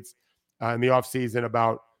athletes in the offseason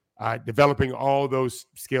about developing all those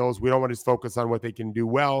skills. We don't want to just focus on what they can do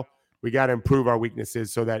well. We got to improve our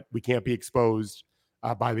weaknesses so that we can't be exposed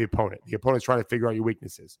by the opponent. The opponent's trying to figure out your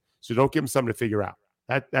weaknesses. So don't give them something to figure out.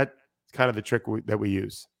 That's kind of the trick that we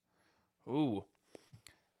use. Ooh,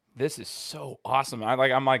 this is so awesome.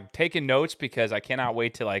 I'm taking notes because I cannot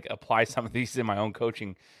wait to apply some of these in my own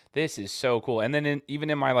coaching. This is so cool. And then even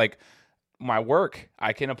in my my work,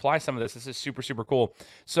 I can apply some of this. This is super, super cool.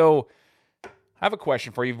 So I have a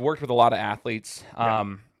question for you. You've worked with a lot of athletes.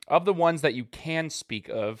 Yeah. Of the ones that you can speak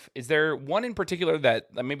of, is there one in particular that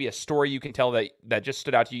maybe a story you can tell that just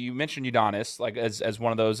stood out to you? You mentioned Udonis as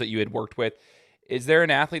one of those that you had worked with. Is there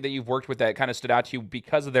an athlete that you've worked with that kind of stood out to you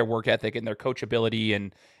because of their work ethic and their coachability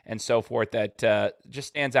and so forth that just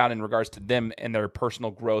stands out in regards to them and their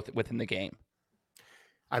personal growth within the game?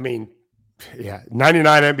 I mean, yeah,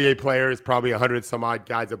 99 NBA players, probably 100 some odd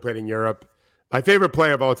guys that played in Europe. My favorite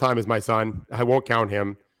player of all time is my son. I won't count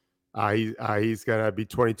him. He's going to be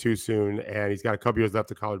 22 soon, and he's got a couple years left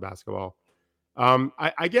of college basketball.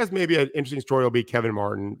 I guess maybe an interesting story will be Kevin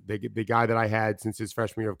Martin, the guy that I had since his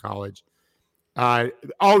freshman year of college.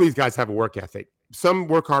 All these guys have a work ethic. Some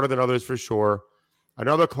work harder than others for sure.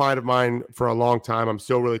 Another client of mine for a long time, I'm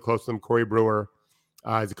still really close to him, Corey Brewer.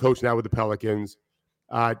 He's a coach now with the Pelicans.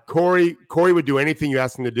 Corey would do anything you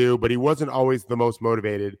asked him to do, but he wasn't always the most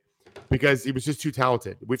motivated because he was just too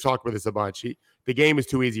talented. We've talked about this a bunch. The game is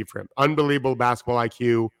too easy for him. Unbelievable basketball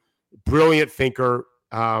IQ, brilliant thinker,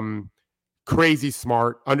 crazy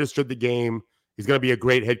smart, understood the game. He's going to be a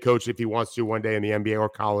great head coach if he wants to one day in the NBA or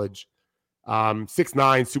college.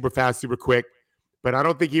 6'9", super fast, super quick. But I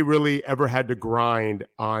don't think he really ever had to grind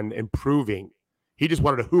on improving. He just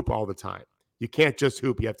wanted to hoop all the time. You can't just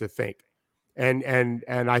hoop. You have to think. and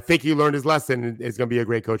I think he learned his lesson and is going to be a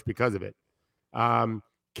great coach because of it.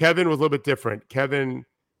 Kevin was a little bit different. Kevin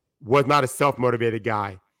was not a self-motivated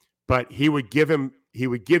guy, but he would give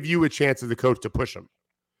you a chance as a coach to push him.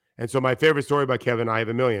 And so my favorite story about Kevin, I have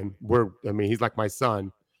a million. He's like my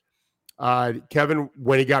son. Kevin,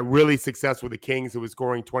 when he got really successful with the Kings, who was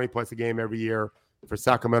scoring 20 plus a game every year for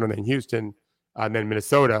Sacramento and then Houston, and then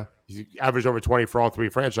Minnesota, he averaged over 20 for all three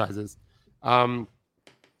franchises.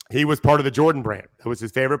 He was part of the Jordan brand. It was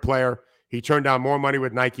his favorite player. He turned down more money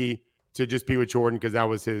with Nike to just be with Jordan because that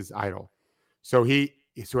was his idol. So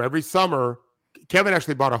every summer, Kevin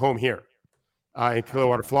actually bought a home here in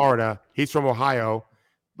Clearwater, Florida. He's from Ohio.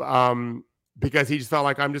 Because he just felt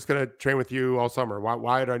like, I'm just going to train with you all summer.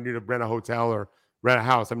 Why do I need to rent a hotel or rent a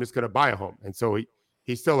house? I'm just going to buy a home. And so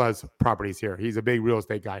he still has properties here. He's a big real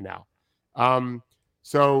estate guy now.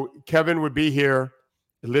 So Kevin would be here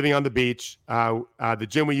living on the beach. The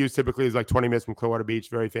gym we use typically is like 20 minutes from Clearwater Beach,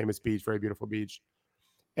 very famous beach, very beautiful beach.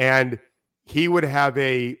 And he would have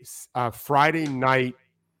a Friday night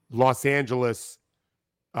Los Angeles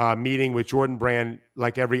meeting with Jordan Brand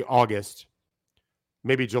like every August.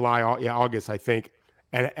 Maybe July, August, I think.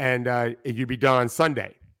 And you'd be done on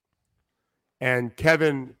Sunday. And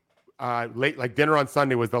Kevin, late, like dinner on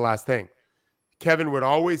Sunday was the last thing. Kevin would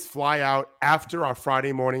always fly out after our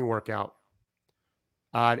Friday morning workout.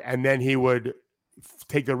 And then he would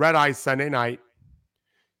take the red eye Sunday night.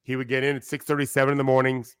 He would get in at 6:37 in the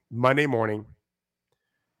morning, Monday morning.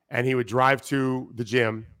 And he would drive to the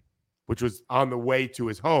gym, which was on the way to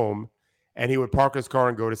his home. And he would park his car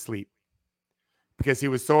and go to sleep. Because he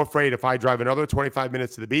was so afraid if I drive another 25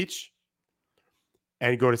 minutes to the beach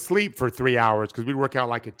and go to sleep for 3 hours, because we'd work out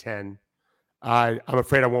like at 10, I'm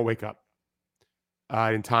afraid I won't wake up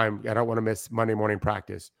in time. I don't want to miss Monday morning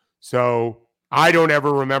practice. So I don't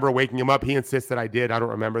ever remember waking him up. He insists that I did. I don't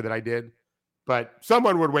remember that I did. But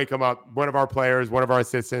someone would wake him up, one of our players, one of our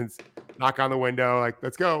assistants, knock on the window, like,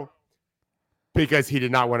 let's go. Because he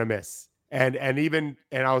did not want to miss. And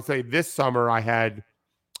I would say this summer I had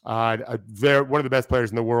one of the best players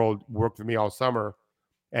in the world worked with me all summer,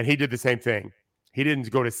 and he did the same thing. He didn't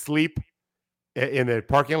go to sleep in the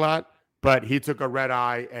parking lot, but he took a red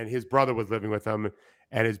eye, and his brother was living with him.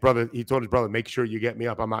 And he told his brother, make sure you get me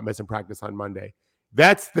up. I'm not missing practice on Monday.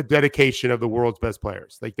 That's the dedication of the world's best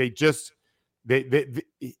players. Like if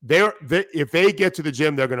they get to the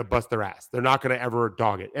gym, they're going to bust their ass. They're not going to ever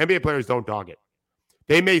dog it. NBA players don't dog it.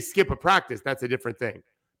 They may skip a practice. That's a different thing,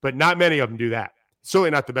 but not many of them do that.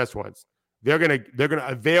 Certainly not the best ones. They're gonna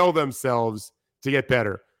avail themselves to get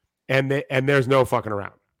better, and there's no fucking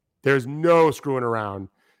around. There's no screwing around.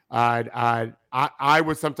 I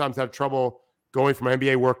would sometimes have trouble going from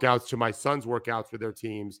NBA workouts to my son's workouts with their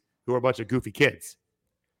teams, who are a bunch of goofy kids,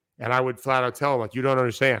 and I would flat out tell them, like, you don't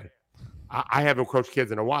understand. I haven't coached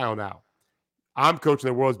kids in a while now. I'm coaching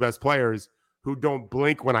the world's best players who don't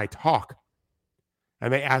blink when I talk,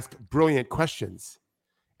 and they ask brilliant questions.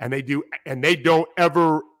 And they don't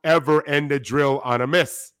ever end a drill on a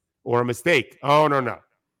miss or a mistake. Oh, no.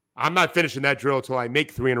 I'm not finishing that drill until I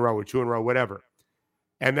make 3 in a row or 2 in a row, whatever.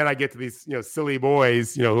 And then I get to these, silly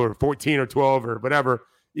boys, who are 14 or 12 or whatever,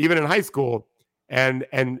 even in high school. And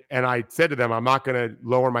I said to them, I'm not going to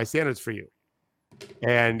lower my standards for you.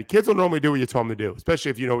 And kids will normally do what you tell them to do, especially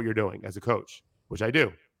if you know what you're doing as a coach, which I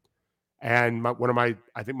do. And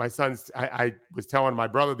my sons, I was telling my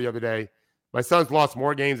brother the other day, my son's lost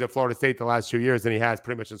more games at Florida State the last 2 years than he has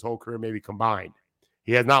pretty much his whole career, maybe combined.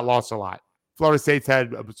 He has not lost a lot. Florida State's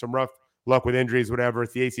had some rough luck with injuries, whatever.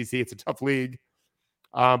 It's the ACC. It's a tough league.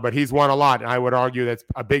 But he's won a lot. And I would argue that's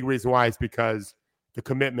a big reason why. It's because the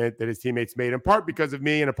commitment that his teammates made, in part because of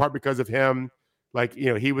me and in part because of him. Like,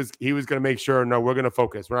 he was going to make sure, no, we're going to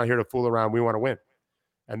focus. We're not here to fool around. We want to win.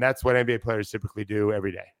 And that's what NBA players typically do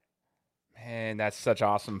every day. Man, that's such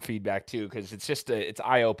awesome feedback, too, because it's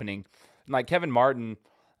eye-opening. Like Kevin Martin,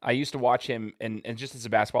 I used to watch him, and just as a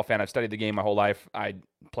basketball fan, I've studied the game my whole life. I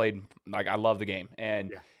love the game.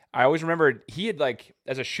 And I always remembered he had, like,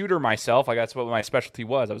 as a shooter myself, like that's what my specialty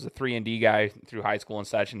was. I was a 3-and-D guy through high school and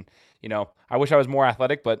such. And, I wish I was more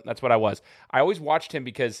athletic, but that's what I was. I always watched him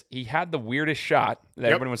because he had the weirdest shot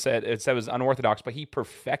that everyone said it was unorthodox, but he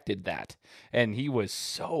perfected that. And he was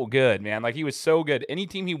so good, man. Like, he was so good. Any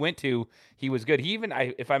team he went to, he was good. He even,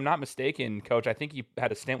 if I'm not mistaken, Coach, I think he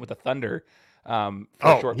had a stint with the Thunder for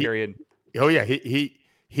a short period. Oh, yeah.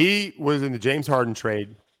 He was in the James Harden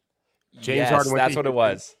trade. That's what it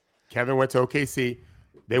was. Kevin went to OKC.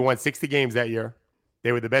 They won 60 games that year.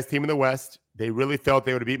 They were the best team in the West. They really felt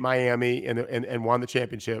they would have beat Miami and won the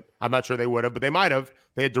championship. I'm not sure they would have, but they might have.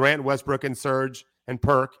 They had Durant, Westbrook, and Serge and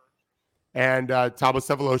Perk. and Thabo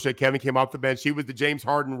Sefolosha. Kevin came off the bench. He was the James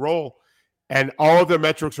Harden role, and all of their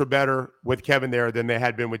metrics were better with Kevin there than they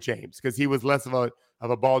had been with James because he was less of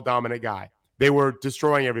a ball dominant guy. They were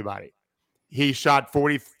destroying everybody. He shot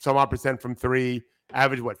 40 some odd percent from three,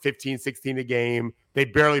 averaged 15, 16 a game. They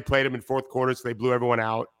barely played him in fourth quarter, so they blew everyone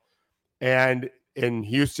out. And in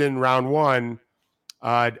Houston, round one,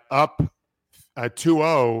 up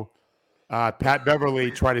 2-0, Pat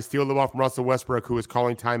Beverly tried to steal the ball from Russell Westbrook, who was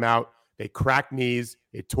calling timeout. They cracked knees.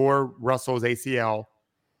 It tore Russell's ACL.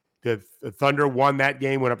 The Thunder won that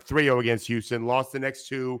game, went up 3-0 against Houston, lost the next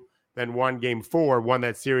two, then won game 4, won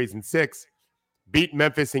that series in 6, beat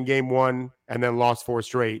Memphis in game 1, and then lost 4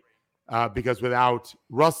 straight because without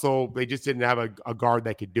Russell, they just didn't have a guard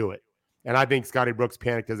that could do it. And I think Scotty Brooks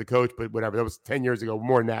panicked as a coach, but whatever. That was 10 years ago,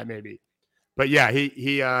 more than that maybe. But yeah,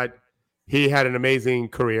 he had an amazing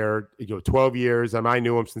career, 12 years. I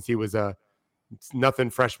knew him since he was a nothing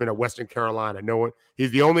freshman at Western Carolina. No one.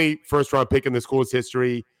 He's the only first-round pick in the school's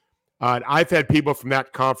history. I've had people from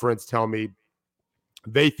that conference tell me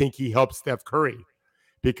they think he helped Steph Curry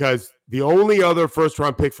because the only other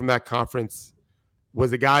first-round pick from that conference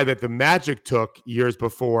was a guy that the Magic took years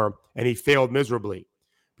before, and he failed miserably.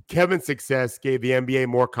 Kevin's success gave the NBA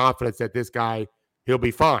more confidence that this guy, he'll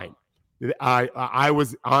be fine. I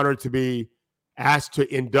was honored to be asked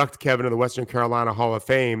to induct Kevin to the Western Carolina Hall of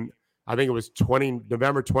Fame. I think it was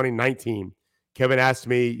November 2019. Kevin asked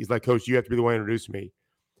me, he's like, Coach, you have to be the one to introduce me.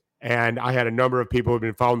 And I had a number of people who have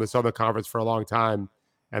been following the Southern Conference for a long time,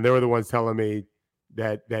 and they were the ones telling me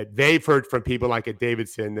that they've heard from people like at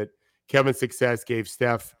Davidson that Kevin's success gave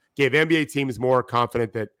NBA teams more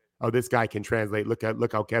confident that, oh, this guy can translate. Look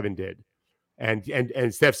how Kevin did. And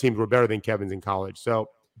Steph's teams were better than Kevin's in college. So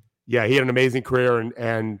yeah, he had an amazing career,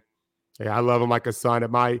 and yeah, I love him like a son.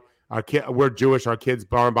 We're Jewish. Our kids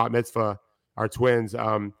bar and bat mitzvah, our twins.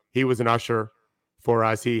 He was an usher for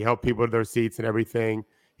us. He helped people to their seats and everything.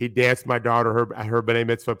 He danced my daughter her b'nai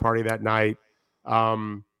mitzvah party that night.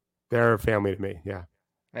 They're family to me. Yeah.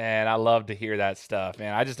 Man, I love to hear that stuff,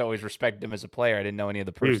 man. I just always respected him as a player. I didn't know any of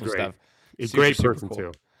the personal stuff. He's a great person cool.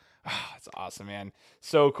 too. Oh, that's awesome, man.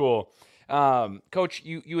 So cool. Coach,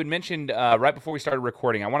 you had mentioned right before we started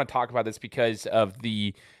recording, I want to talk about this because of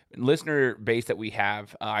the listener base that we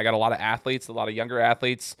have. I got a lot of athletes, a lot of younger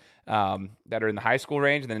athletes that are in the high school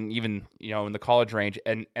range, and then even in the college range,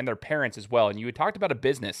 and their parents as well. And you had talked about a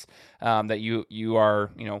business that you are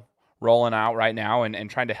rolling out right now and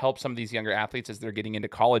trying to help some of these younger athletes as they're getting into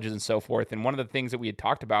colleges and so forth. And one of the things that we had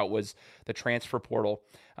talked about was the transfer portal.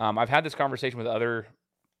 I've had this conversation with other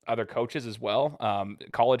coaches as well,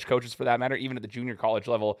 college coaches for that matter, even at the junior college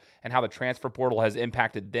level, and how the transfer portal has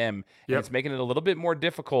impacted them. And it's making it a little bit more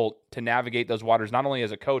difficult to navigate those waters, not only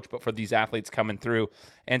as a coach, but for these athletes coming through.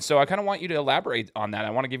 And so I kind of want you to elaborate on that. I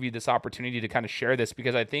want to give you this opportunity to kind of share this,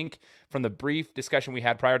 because I think from the brief discussion we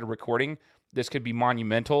had prior to recording, this could be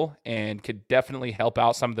monumental and could definitely help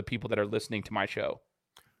out some of the people that are listening to my show.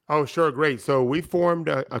 Oh, sure. Great. So we formed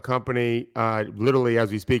a company, literally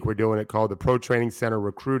as we speak, we're doing it, called the Pro Training Center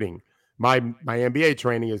Recruiting. My MBA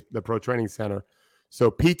training is the Pro Training Center.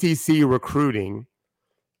 So PTC Recruiting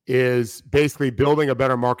is basically building a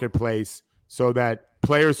better marketplace so that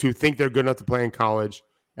players who think they're good enough to play in college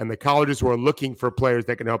and the colleges who are looking for players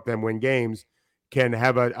that can help them win games can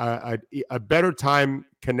have a better time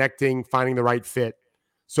connecting, finding the right fit,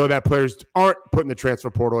 so that players aren't put in the transfer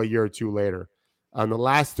portal a year or two later. On the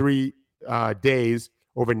last 3 days,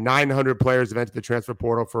 over 900 players have entered the transfer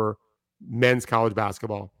portal for men's college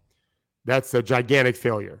basketball. That's a gigantic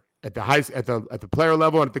failure at the player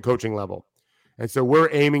level and at the coaching level. And so we're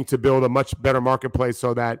aiming to build a much better marketplace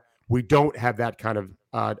so that we don't have that kind of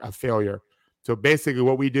a failure. So basically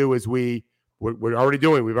what we do is we're already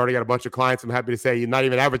doing. We've already got a bunch of clients. I'm happy to say you're not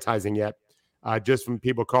even advertising yet, just from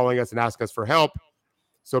people calling us and asking us for help.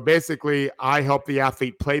 So basically, I help the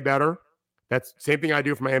athlete play better. That's the same thing I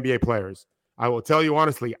do for my NBA players. I will tell you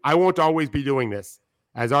honestly, I won't always be doing this.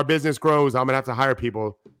 As our business grows, I'm going to have to hire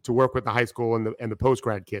people to work with the high school and the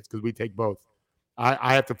post-grad kids, because we take both.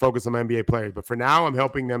 I have to focus on my NBA players. But for now, I'm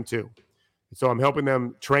helping them too. So I'm helping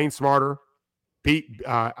them train smarter,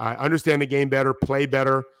 understand the game better, play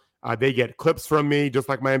better. They get clips from me, just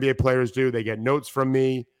like my NBA players do. They get notes from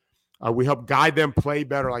me. We help guide them play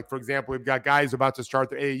better. Like, for example, we've got guys about to start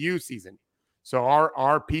their AAU season. So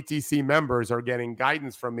our PTC members are getting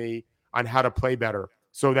guidance from me on how to play better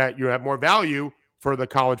so that you have more value for the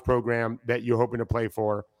college program that you're hoping to play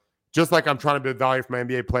for. Just like I'm trying to build value for my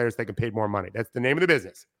NBA players, they can pay more money. That's the name of the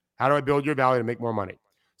business. How do I build your value to make more money?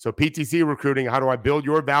 So PTC Recruiting, how do I build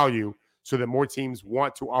your value so that more teams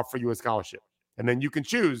want to offer you a scholarship? And then you can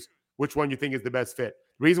choose which one you think is the best fit.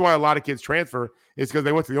 The reason why a lot of kids transfer is because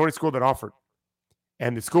they went to the only school that offered.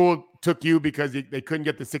 And the school took you because they couldn't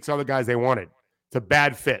get the 6 other guys they wanted. It's a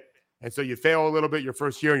bad fit. And so you fail a little bit your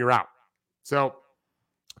first year and you're out. So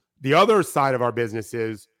the other side of our business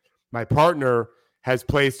is my partner has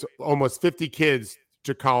placed almost 50 kids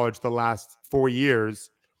to college the last 4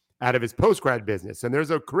 years out of his post-grad business. And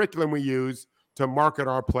there's a curriculum we use to market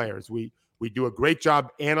our players. We do a great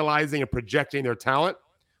job analyzing and projecting their talent,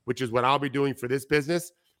 which is what I'll be doing for this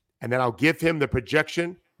business. And then I'll give him the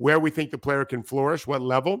projection where we think the player can flourish, what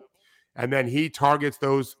level. And then he targets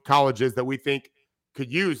those colleges that we think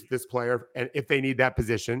could use this player. And if they need that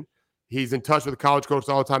position, he's in touch with the college coach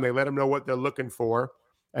all the time. They let him know what they're looking for.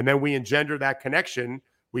 And then we engender that connection.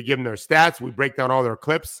 We give them their stats. We break down all their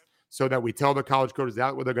clips so that we tell the college coaches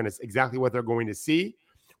out what they're going to exactly what they're going to see.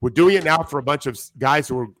 We're doing it now for a bunch of guys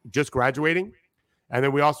who are just graduating. And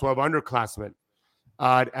then we also have underclassmen.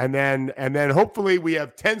 And then hopefully we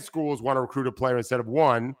have 10 schools want to recruit a player instead of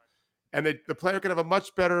one. And the player can have a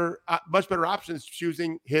much better options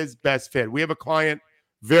choosing his best fit. We have a client,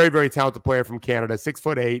 very, very talented player from Canada,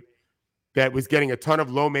 6'8", that was getting a ton of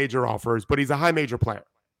low major offers, but he's a high major player.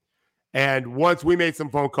 And once we made some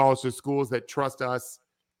phone calls to schools that trust us,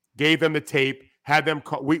 gave them the tape, had them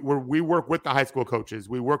call. We work with the high school coaches.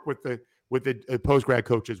 We work with the post grad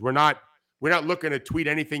coaches. We're not looking to tweet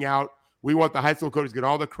anything out. We want the high school coaches to get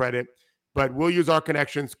all the credit, but we'll use our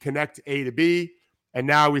connections, connect A to B, and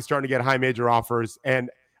now we're starting to get high major offers.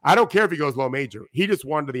 And I don't care if he goes low major. He just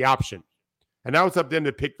wanted the option. And now it's up to them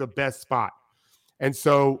to pick the best spot. And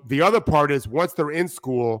so the other part is once they're in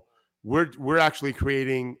school, we're actually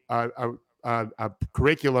creating a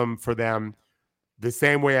curriculum for them the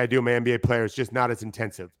same way I do my NBA players, just not as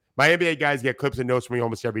intensive. My NBA guys get clips and notes from me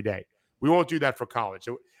almost every day. We won't do that for college.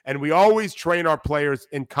 And we always train our players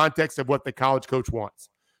in context of what the college coach wants.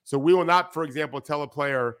 So we will not, for example, tell a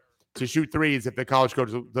player to shoot threes if the college coach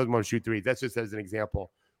doesn't want to shoot threes. That's just as an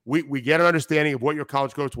example. We get an understanding of what your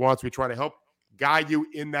college coach wants. We try to help guide you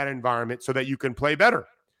in that environment so that you can play better.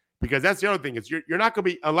 Because that's the other thing is you're not going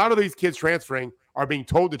to be – a lot of these kids transferring are being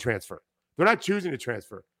told to transfer. They're not choosing to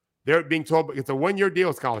transfer. They're being told it's a 1-year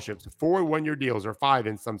deal scholarships, 4 1-year deals or 5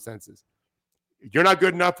 in some senses. You're not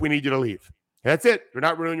good enough. We need you to leave. That's it. You're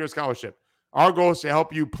not renewing your scholarship. Our goal is to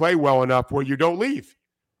help you play well enough where you don't leave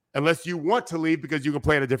unless you want to leave because you can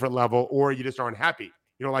play at a different level or you just aren't happy.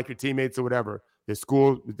 You don't like your teammates or whatever. The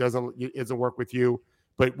school doesn't work with you,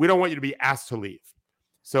 but we don't want you to be asked to leave.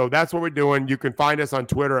 So that's what we're doing. You can find us on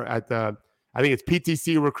Twitter at I think it's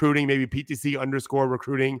PTC Recruiting, maybe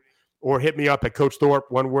PTC_recruiting, or hit me up at Coach Thorpe,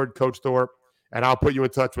 one word, Coach Thorpe, and I'll put you in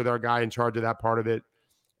touch with our guy in charge of that part of it.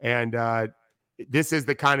 And this is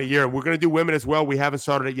the kind of year we're going to do women as well. We haven't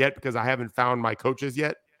started it yet because I haven't found my coaches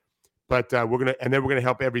yet, but we're going to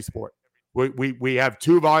help every sport. We have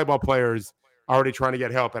 2 volleyball players already trying to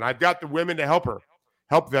get help, and I've got the women to help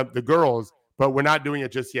them, the girls, but we're not doing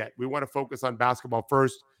it just yet. We want to focus on basketball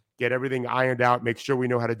first, get everything ironed out, make sure we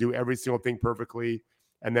know how to do every single thing perfectly,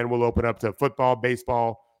 and then we'll open up to football,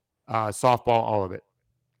 baseball, softball, all of it.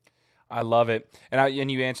 I love it.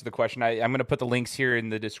 And you answered the question. I'm going to put the links here in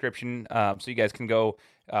the description so you guys can go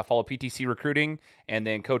follow PTC Recruiting, and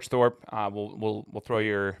then Coach Thorpe. We'll throw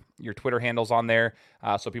your Twitter handles on there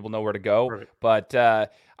so people know where to go. Perfect. But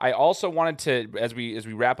I also wanted to, as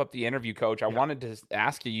we wrap up the interview, Coach, I wanted to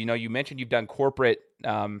ask you. You mentioned you've done corporate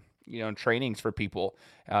trainings for people.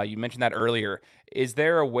 You mentioned that earlier. Is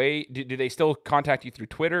there a way, do they still contact you through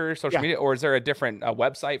Twitter, social media, or is there a different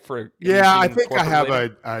website for? Yeah, I think I have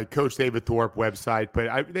a Coach David Thorpe website,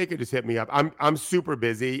 but they could just hit me up. I'm super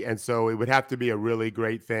busy, and so it would have to be a really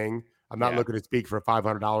great thing. I'm not looking to speak for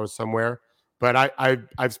 $500 somewhere, but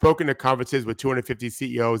I've spoken to conferences with 250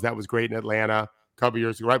 CEOs. That was great in Atlanta a couple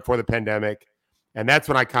years ago, right before the pandemic. And that's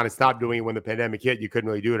when I kind of stopped doing it. When the pandemic hit, you couldn't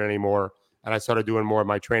really do it anymore. And I started doing more of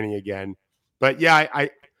my training again. But yeah,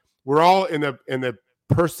 we're all in the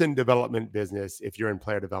person development business if you're in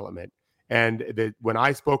player development. And when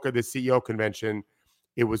I spoke at the CEO convention,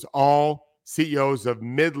 it was all CEOs of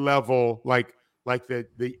mid-level, like the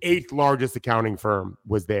 8th largest accounting firm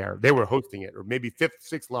was there. They were hosting it, or maybe 5th,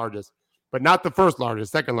 6th largest, but not the 1st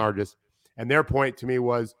largest, 2nd largest. And their point to me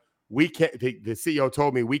was, the CEO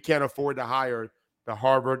told me, we can't afford to hire the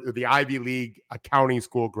Harvard or the Ivy League accounting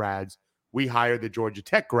school grads. We hire the Georgia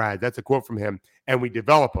Tech grads. That's a quote from him. And we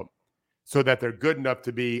develop them so that they're good enough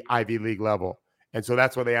to be Ivy League level. And so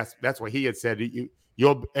that's what they asked. That's what he had said.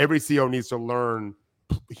 Every CEO needs to learn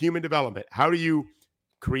human development. How do you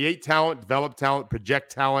create talent, develop talent,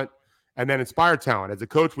 project talent, and then inspire talent? As a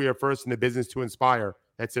coach, we are first in the business to inspire.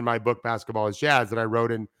 That's in my book, Basketball is Jazz, that I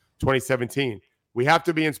wrote in 2017. We have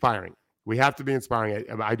to be inspiring. We have to be inspiring.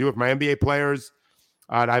 I do it with my NBA players.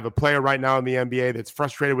 I have a player right now in the NBA that's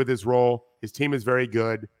frustrated with his role. His team is very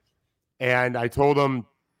good. And I told him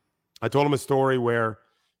a story where,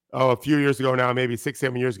 a few years ago now, maybe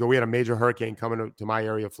 6-7 years ago, we had a major hurricane coming to my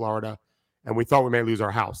area of Florida, and we thought we may lose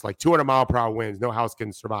our house. Like 200-mile-per-hour winds, no house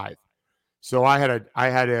can survive. So it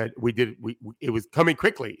was coming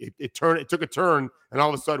quickly. It took a turn, and all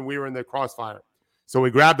of a sudden we were in the crossfire. So we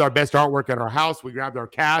grabbed our best artwork in our house. We grabbed our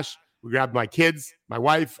cash. We grabbed my kids, my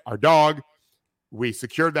wife, our dog. We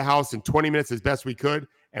secured the house in 20 minutes as best we could,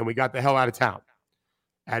 and we got the hell out of town.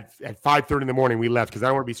 At 5:30 in the morning, we left because I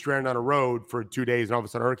don't want to be stranded on a road for 2 days, and all of a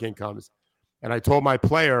sudden a hurricane comes. And I told my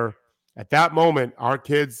player, at that moment, our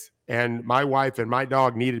kids and my wife and my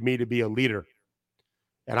dog needed me to be a leader.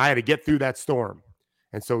 And I had to get through that storm.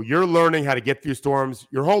 And so you're learning how to get through storms.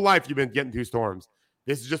 Your whole life, you've been getting through storms.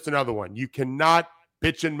 This is just another one. You cannot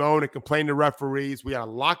bitch and moan and complain to referees. We got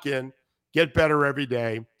to lock in, get better every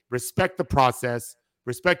day, respect the process,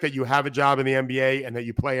 respect that you have a job in the NBA and that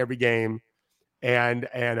you play every game, and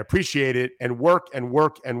appreciate it, and work and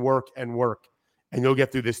work and work and work. And you'll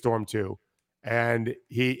get through this storm too. And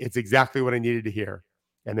it's exactly what I needed to hear.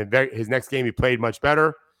 And then his next game, he played much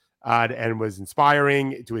better. And was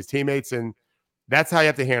inspiring to his teammates. And that's how you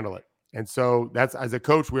have to handle it. And so as a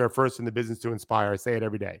coach, we are first in the business to inspire. I say it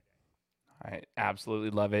every day. I absolutely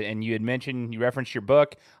love it. And you referenced your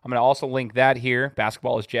book. I'm going to also link that here.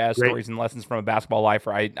 Basketball is Jazz, Great. Stories and Lessons from a Basketball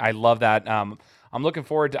Lifer. I love that. I'm looking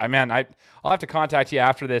forward to, I'll have to contact you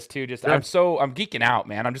after this too. Just, sure. I'm geeking out,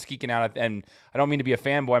 man. I'm just geeking out, and I don't mean to be a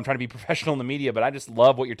fanboy. I'm trying to be professional in the media, but I just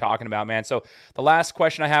love what you're talking about, man. So the last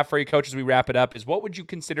question I have for you, Coach, as we wrap it up, is what would you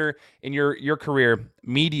consider in your career,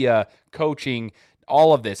 media, coaching,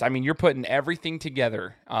 all of this? I mean, you're putting everything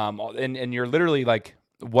together, and you're literally like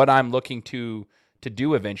what I'm looking to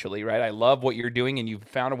do eventually, right? I love what you're doing, and you've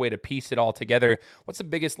found a way to piece it all together. What's the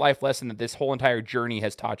biggest life lesson that this whole entire journey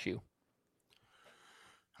has taught you?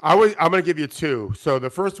 I'm going to give you two. So the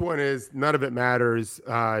first one is none of it matters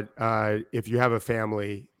if you have a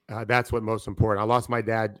family. That's what most important. I lost my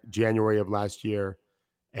dad January of last year,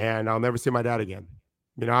 and I'll never see my dad again.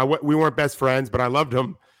 You know, we weren't best friends, but I loved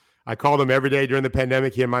him. I called him every day during the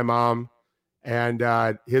pandemic, he and my mom. And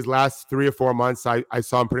his last 3 or 4 months, I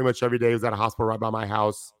saw him pretty much every day. He was at a hospital right by my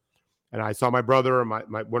house. And I saw my brother,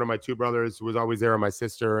 one of my two brothers who was always there, and my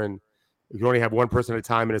sister. And you could only have one person at a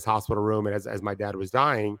time in his hospital room, and as my dad was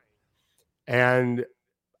dying. And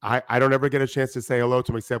I don't ever get a chance to say hello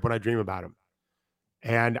to him except when I dream about him.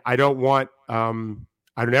 And I don't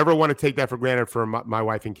ever want to take that for granted for my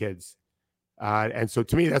wife and kids. And so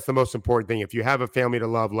to me, that's the most important thing. If you have a family to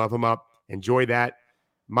love them up, enjoy that.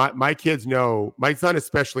 My kids know, my son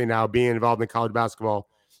especially now, being involved in college basketball,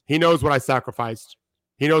 he knows what I sacrificed.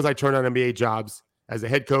 He knows I turned on NBA jobs as a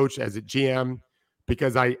head coach, as a GM,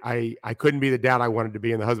 because I couldn't be the dad I wanted to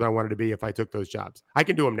be and the husband I wanted to be if I took those jobs. I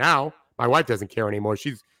can do them now. My wife doesn't care anymore.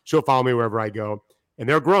 She'll follow me wherever I go, and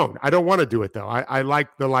they're grown. I don't want to do it though. I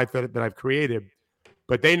like the life that I've created,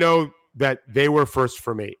 but they know that they were first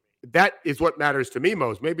for me. That is what matters to me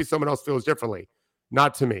most. Maybe someone else feels differently,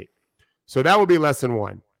 not to me. So that would be lesson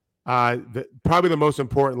one. Probably the most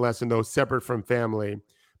important lesson, though, separate from family.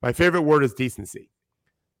 My favorite word is decency.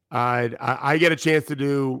 I get a chance to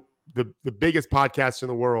do the biggest podcast in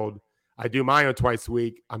the world. I do mine on twice a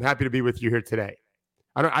week. I'm happy to be with you here today.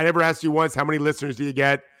 I never asked you once, how many listeners do you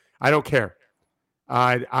get? I don't care.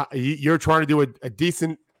 You're trying to do a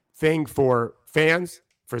decent thing for fans,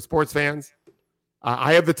 for sports fans.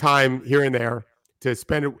 I have the time here and there to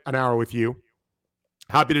spend an hour with you.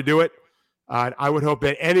 Happy to do it. I would hope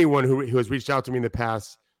that anyone who has reached out to me in the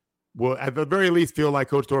past will, at the very least, feel like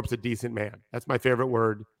Coach Thorpe's a decent man. That's my favorite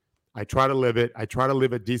word. I try to live it. I try to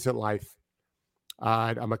live a decent life.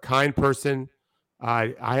 I'm a kind person.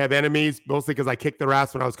 I have enemies, mostly because I kicked their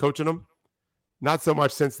ass when I was coaching them. Not so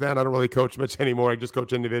much since then. I don't really coach much anymore. I just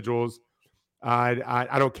coach individuals.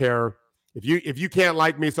 I don't care. If you can't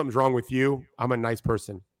like me, something's wrong with you. I'm a nice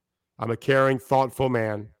person. I'm a caring, thoughtful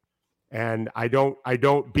man. And I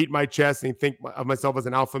don't beat my chest and think of myself as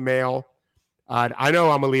an alpha male. I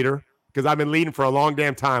know I'm a leader because I've been leading for a long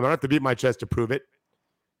damn time. I don't have to beat my chest to prove it.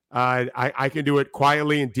 I can do it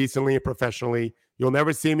quietly and decently and professionally. You'll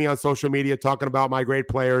never see me on social media talking about my great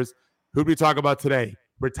players. Who do we talk about today?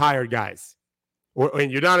 Retired guys. Or in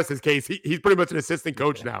Udonis's case, he's pretty much an assistant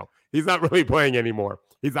coach now. He's not really playing anymore.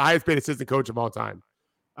 He's the highest paid assistant coach of all time.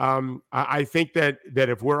 I think that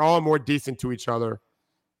if we're all more decent to each other,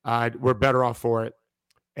 we're better off for it.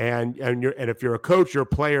 And if you're a coach, your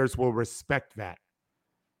players will respect that.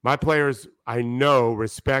 My players, I know,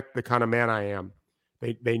 respect the kind of man I am.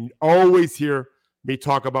 They always hear me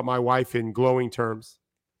talk about my wife in glowing terms.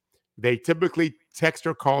 They typically text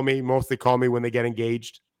or call me, mostly call me when they get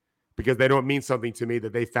engaged because they don't mean something to me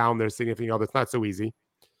that they found their significant other. It's not so easy.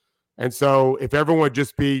 And so if everyone would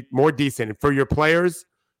just be more decent, and for your players,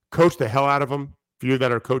 coach the hell out of them. For you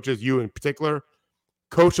that are coaches, you in particular,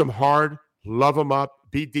 coach them hard, love them up,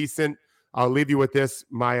 be decent. I'll leave you with this.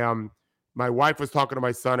 My wife was talking to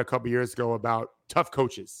my son a couple years ago about tough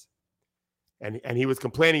coaches. And he was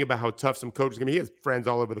complaining about how tough some coaches can be. He has friends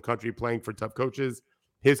all over the country playing for tough coaches.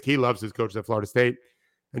 He loves his coaches at Florida State.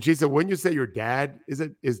 And she said, wouldn't you say your dad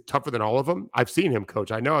is tougher than all of them? I've seen him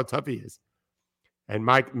coach. I know how tough he is. And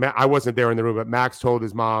I wasn't there in the room, but Max told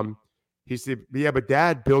his mom, he said, yeah, but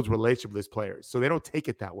dad builds relationship with his players. So they don't take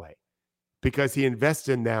it that way because he invests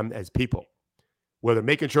in them as people, whether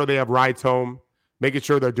making sure they have rides home, making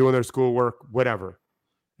sure they're doing their schoolwork, whatever.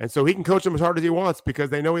 And so he can coach them as hard as he wants because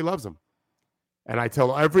they know he loves them. And I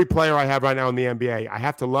tell every player I have right now in the NBA, I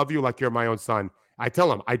have to love you like you're my own son. I tell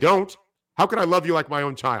them, I don't. How can I love you like my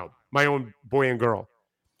own child, my own boy and girl?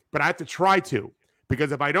 But I have to try to,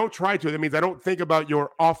 because if I don't try to, that means I don't think about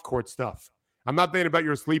your off-court stuff. I'm not thinking about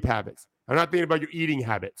your sleep habits. I'm not thinking about your eating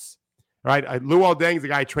habits. Right? Lou Aldang's the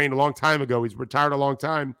guy I trained a long time ago. He's retired a long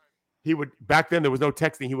time. Back then there was no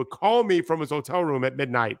texting. He would call me from his hotel room at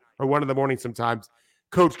midnight or 1 a.m. sometimes.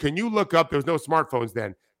 Coach, can you look up, there was no smartphones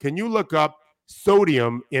then. Can you look up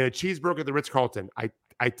sodium in a cheeseburger at the Ritz-Carlton?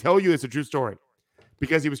 I tell you it's a true story.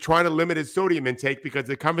 Because he was trying to limit his sodium intake because of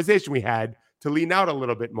the conversation we had to lean out a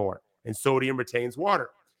little bit more. And sodium retains water.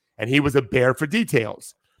 And he was a bear for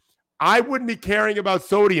details. I wouldn't be caring about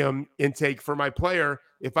sodium intake for my player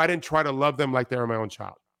if I didn't try to love them like they're my own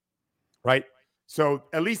child. Right? So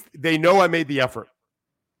at least they know I made the effort.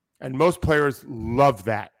 And most players love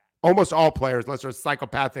that. Almost all players, unless they're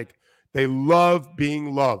psychopathic, they love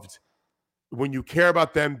being loved. When you care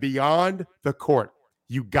about them beyond the court,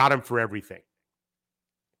 you got them for everything.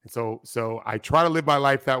 And so I try to live my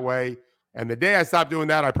life that way. And the day I stop doing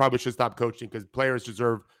that, I probably should stop coaching because players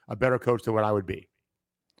deserve a better coach than what I would be.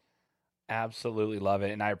 Absolutely love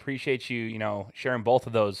it. And I appreciate you, sharing both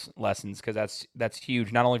of those lessons because that's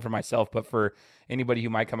huge, not only for myself, but for anybody who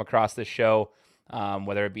might come across this show,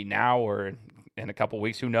 whether it be now or in a couple of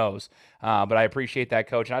weeks, who knows. But I appreciate that,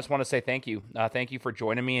 Coach. And I just want to say thank you. Thank you for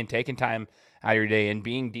joining me and taking time out of your day and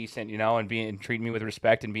being decent, and treating me with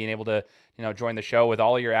respect and being able to, join the show with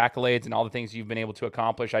all of your accolades and all the things you've been able to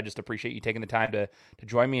accomplish. I just appreciate you taking the time to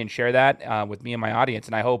join me and share that with me and my audience.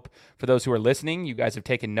 And I hope for those who are listening, you guys have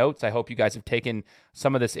taken notes. I hope you guys have taken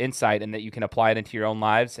some of this insight and that you can apply it into your own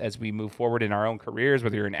lives as we move forward in our own careers,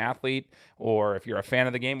 whether you're an athlete or if you're a fan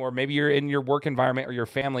of the game, or maybe you're in your work environment or your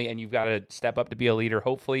family and you've got to step up to be a leader.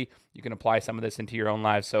 Hopefully you can apply some of this into your own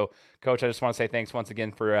lives. So, Coach, I just want to say thanks once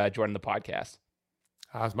again for joining the podcast.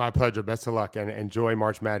 It's my pleasure. Best of luck and enjoy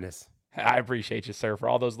March Madness. I appreciate you, sir. For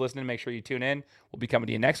all those listening, make sure you tune in. We'll be coming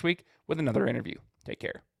to you next week with another interview. Take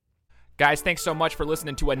care. Guys, thanks so much for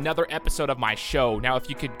listening to another episode of my show. Now, if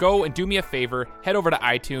you could go and do me a favor, head over to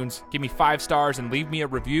iTunes, give me 5 stars, and leave me a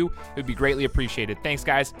review. It would be greatly appreciated. Thanks,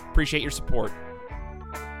 guys. Appreciate your support.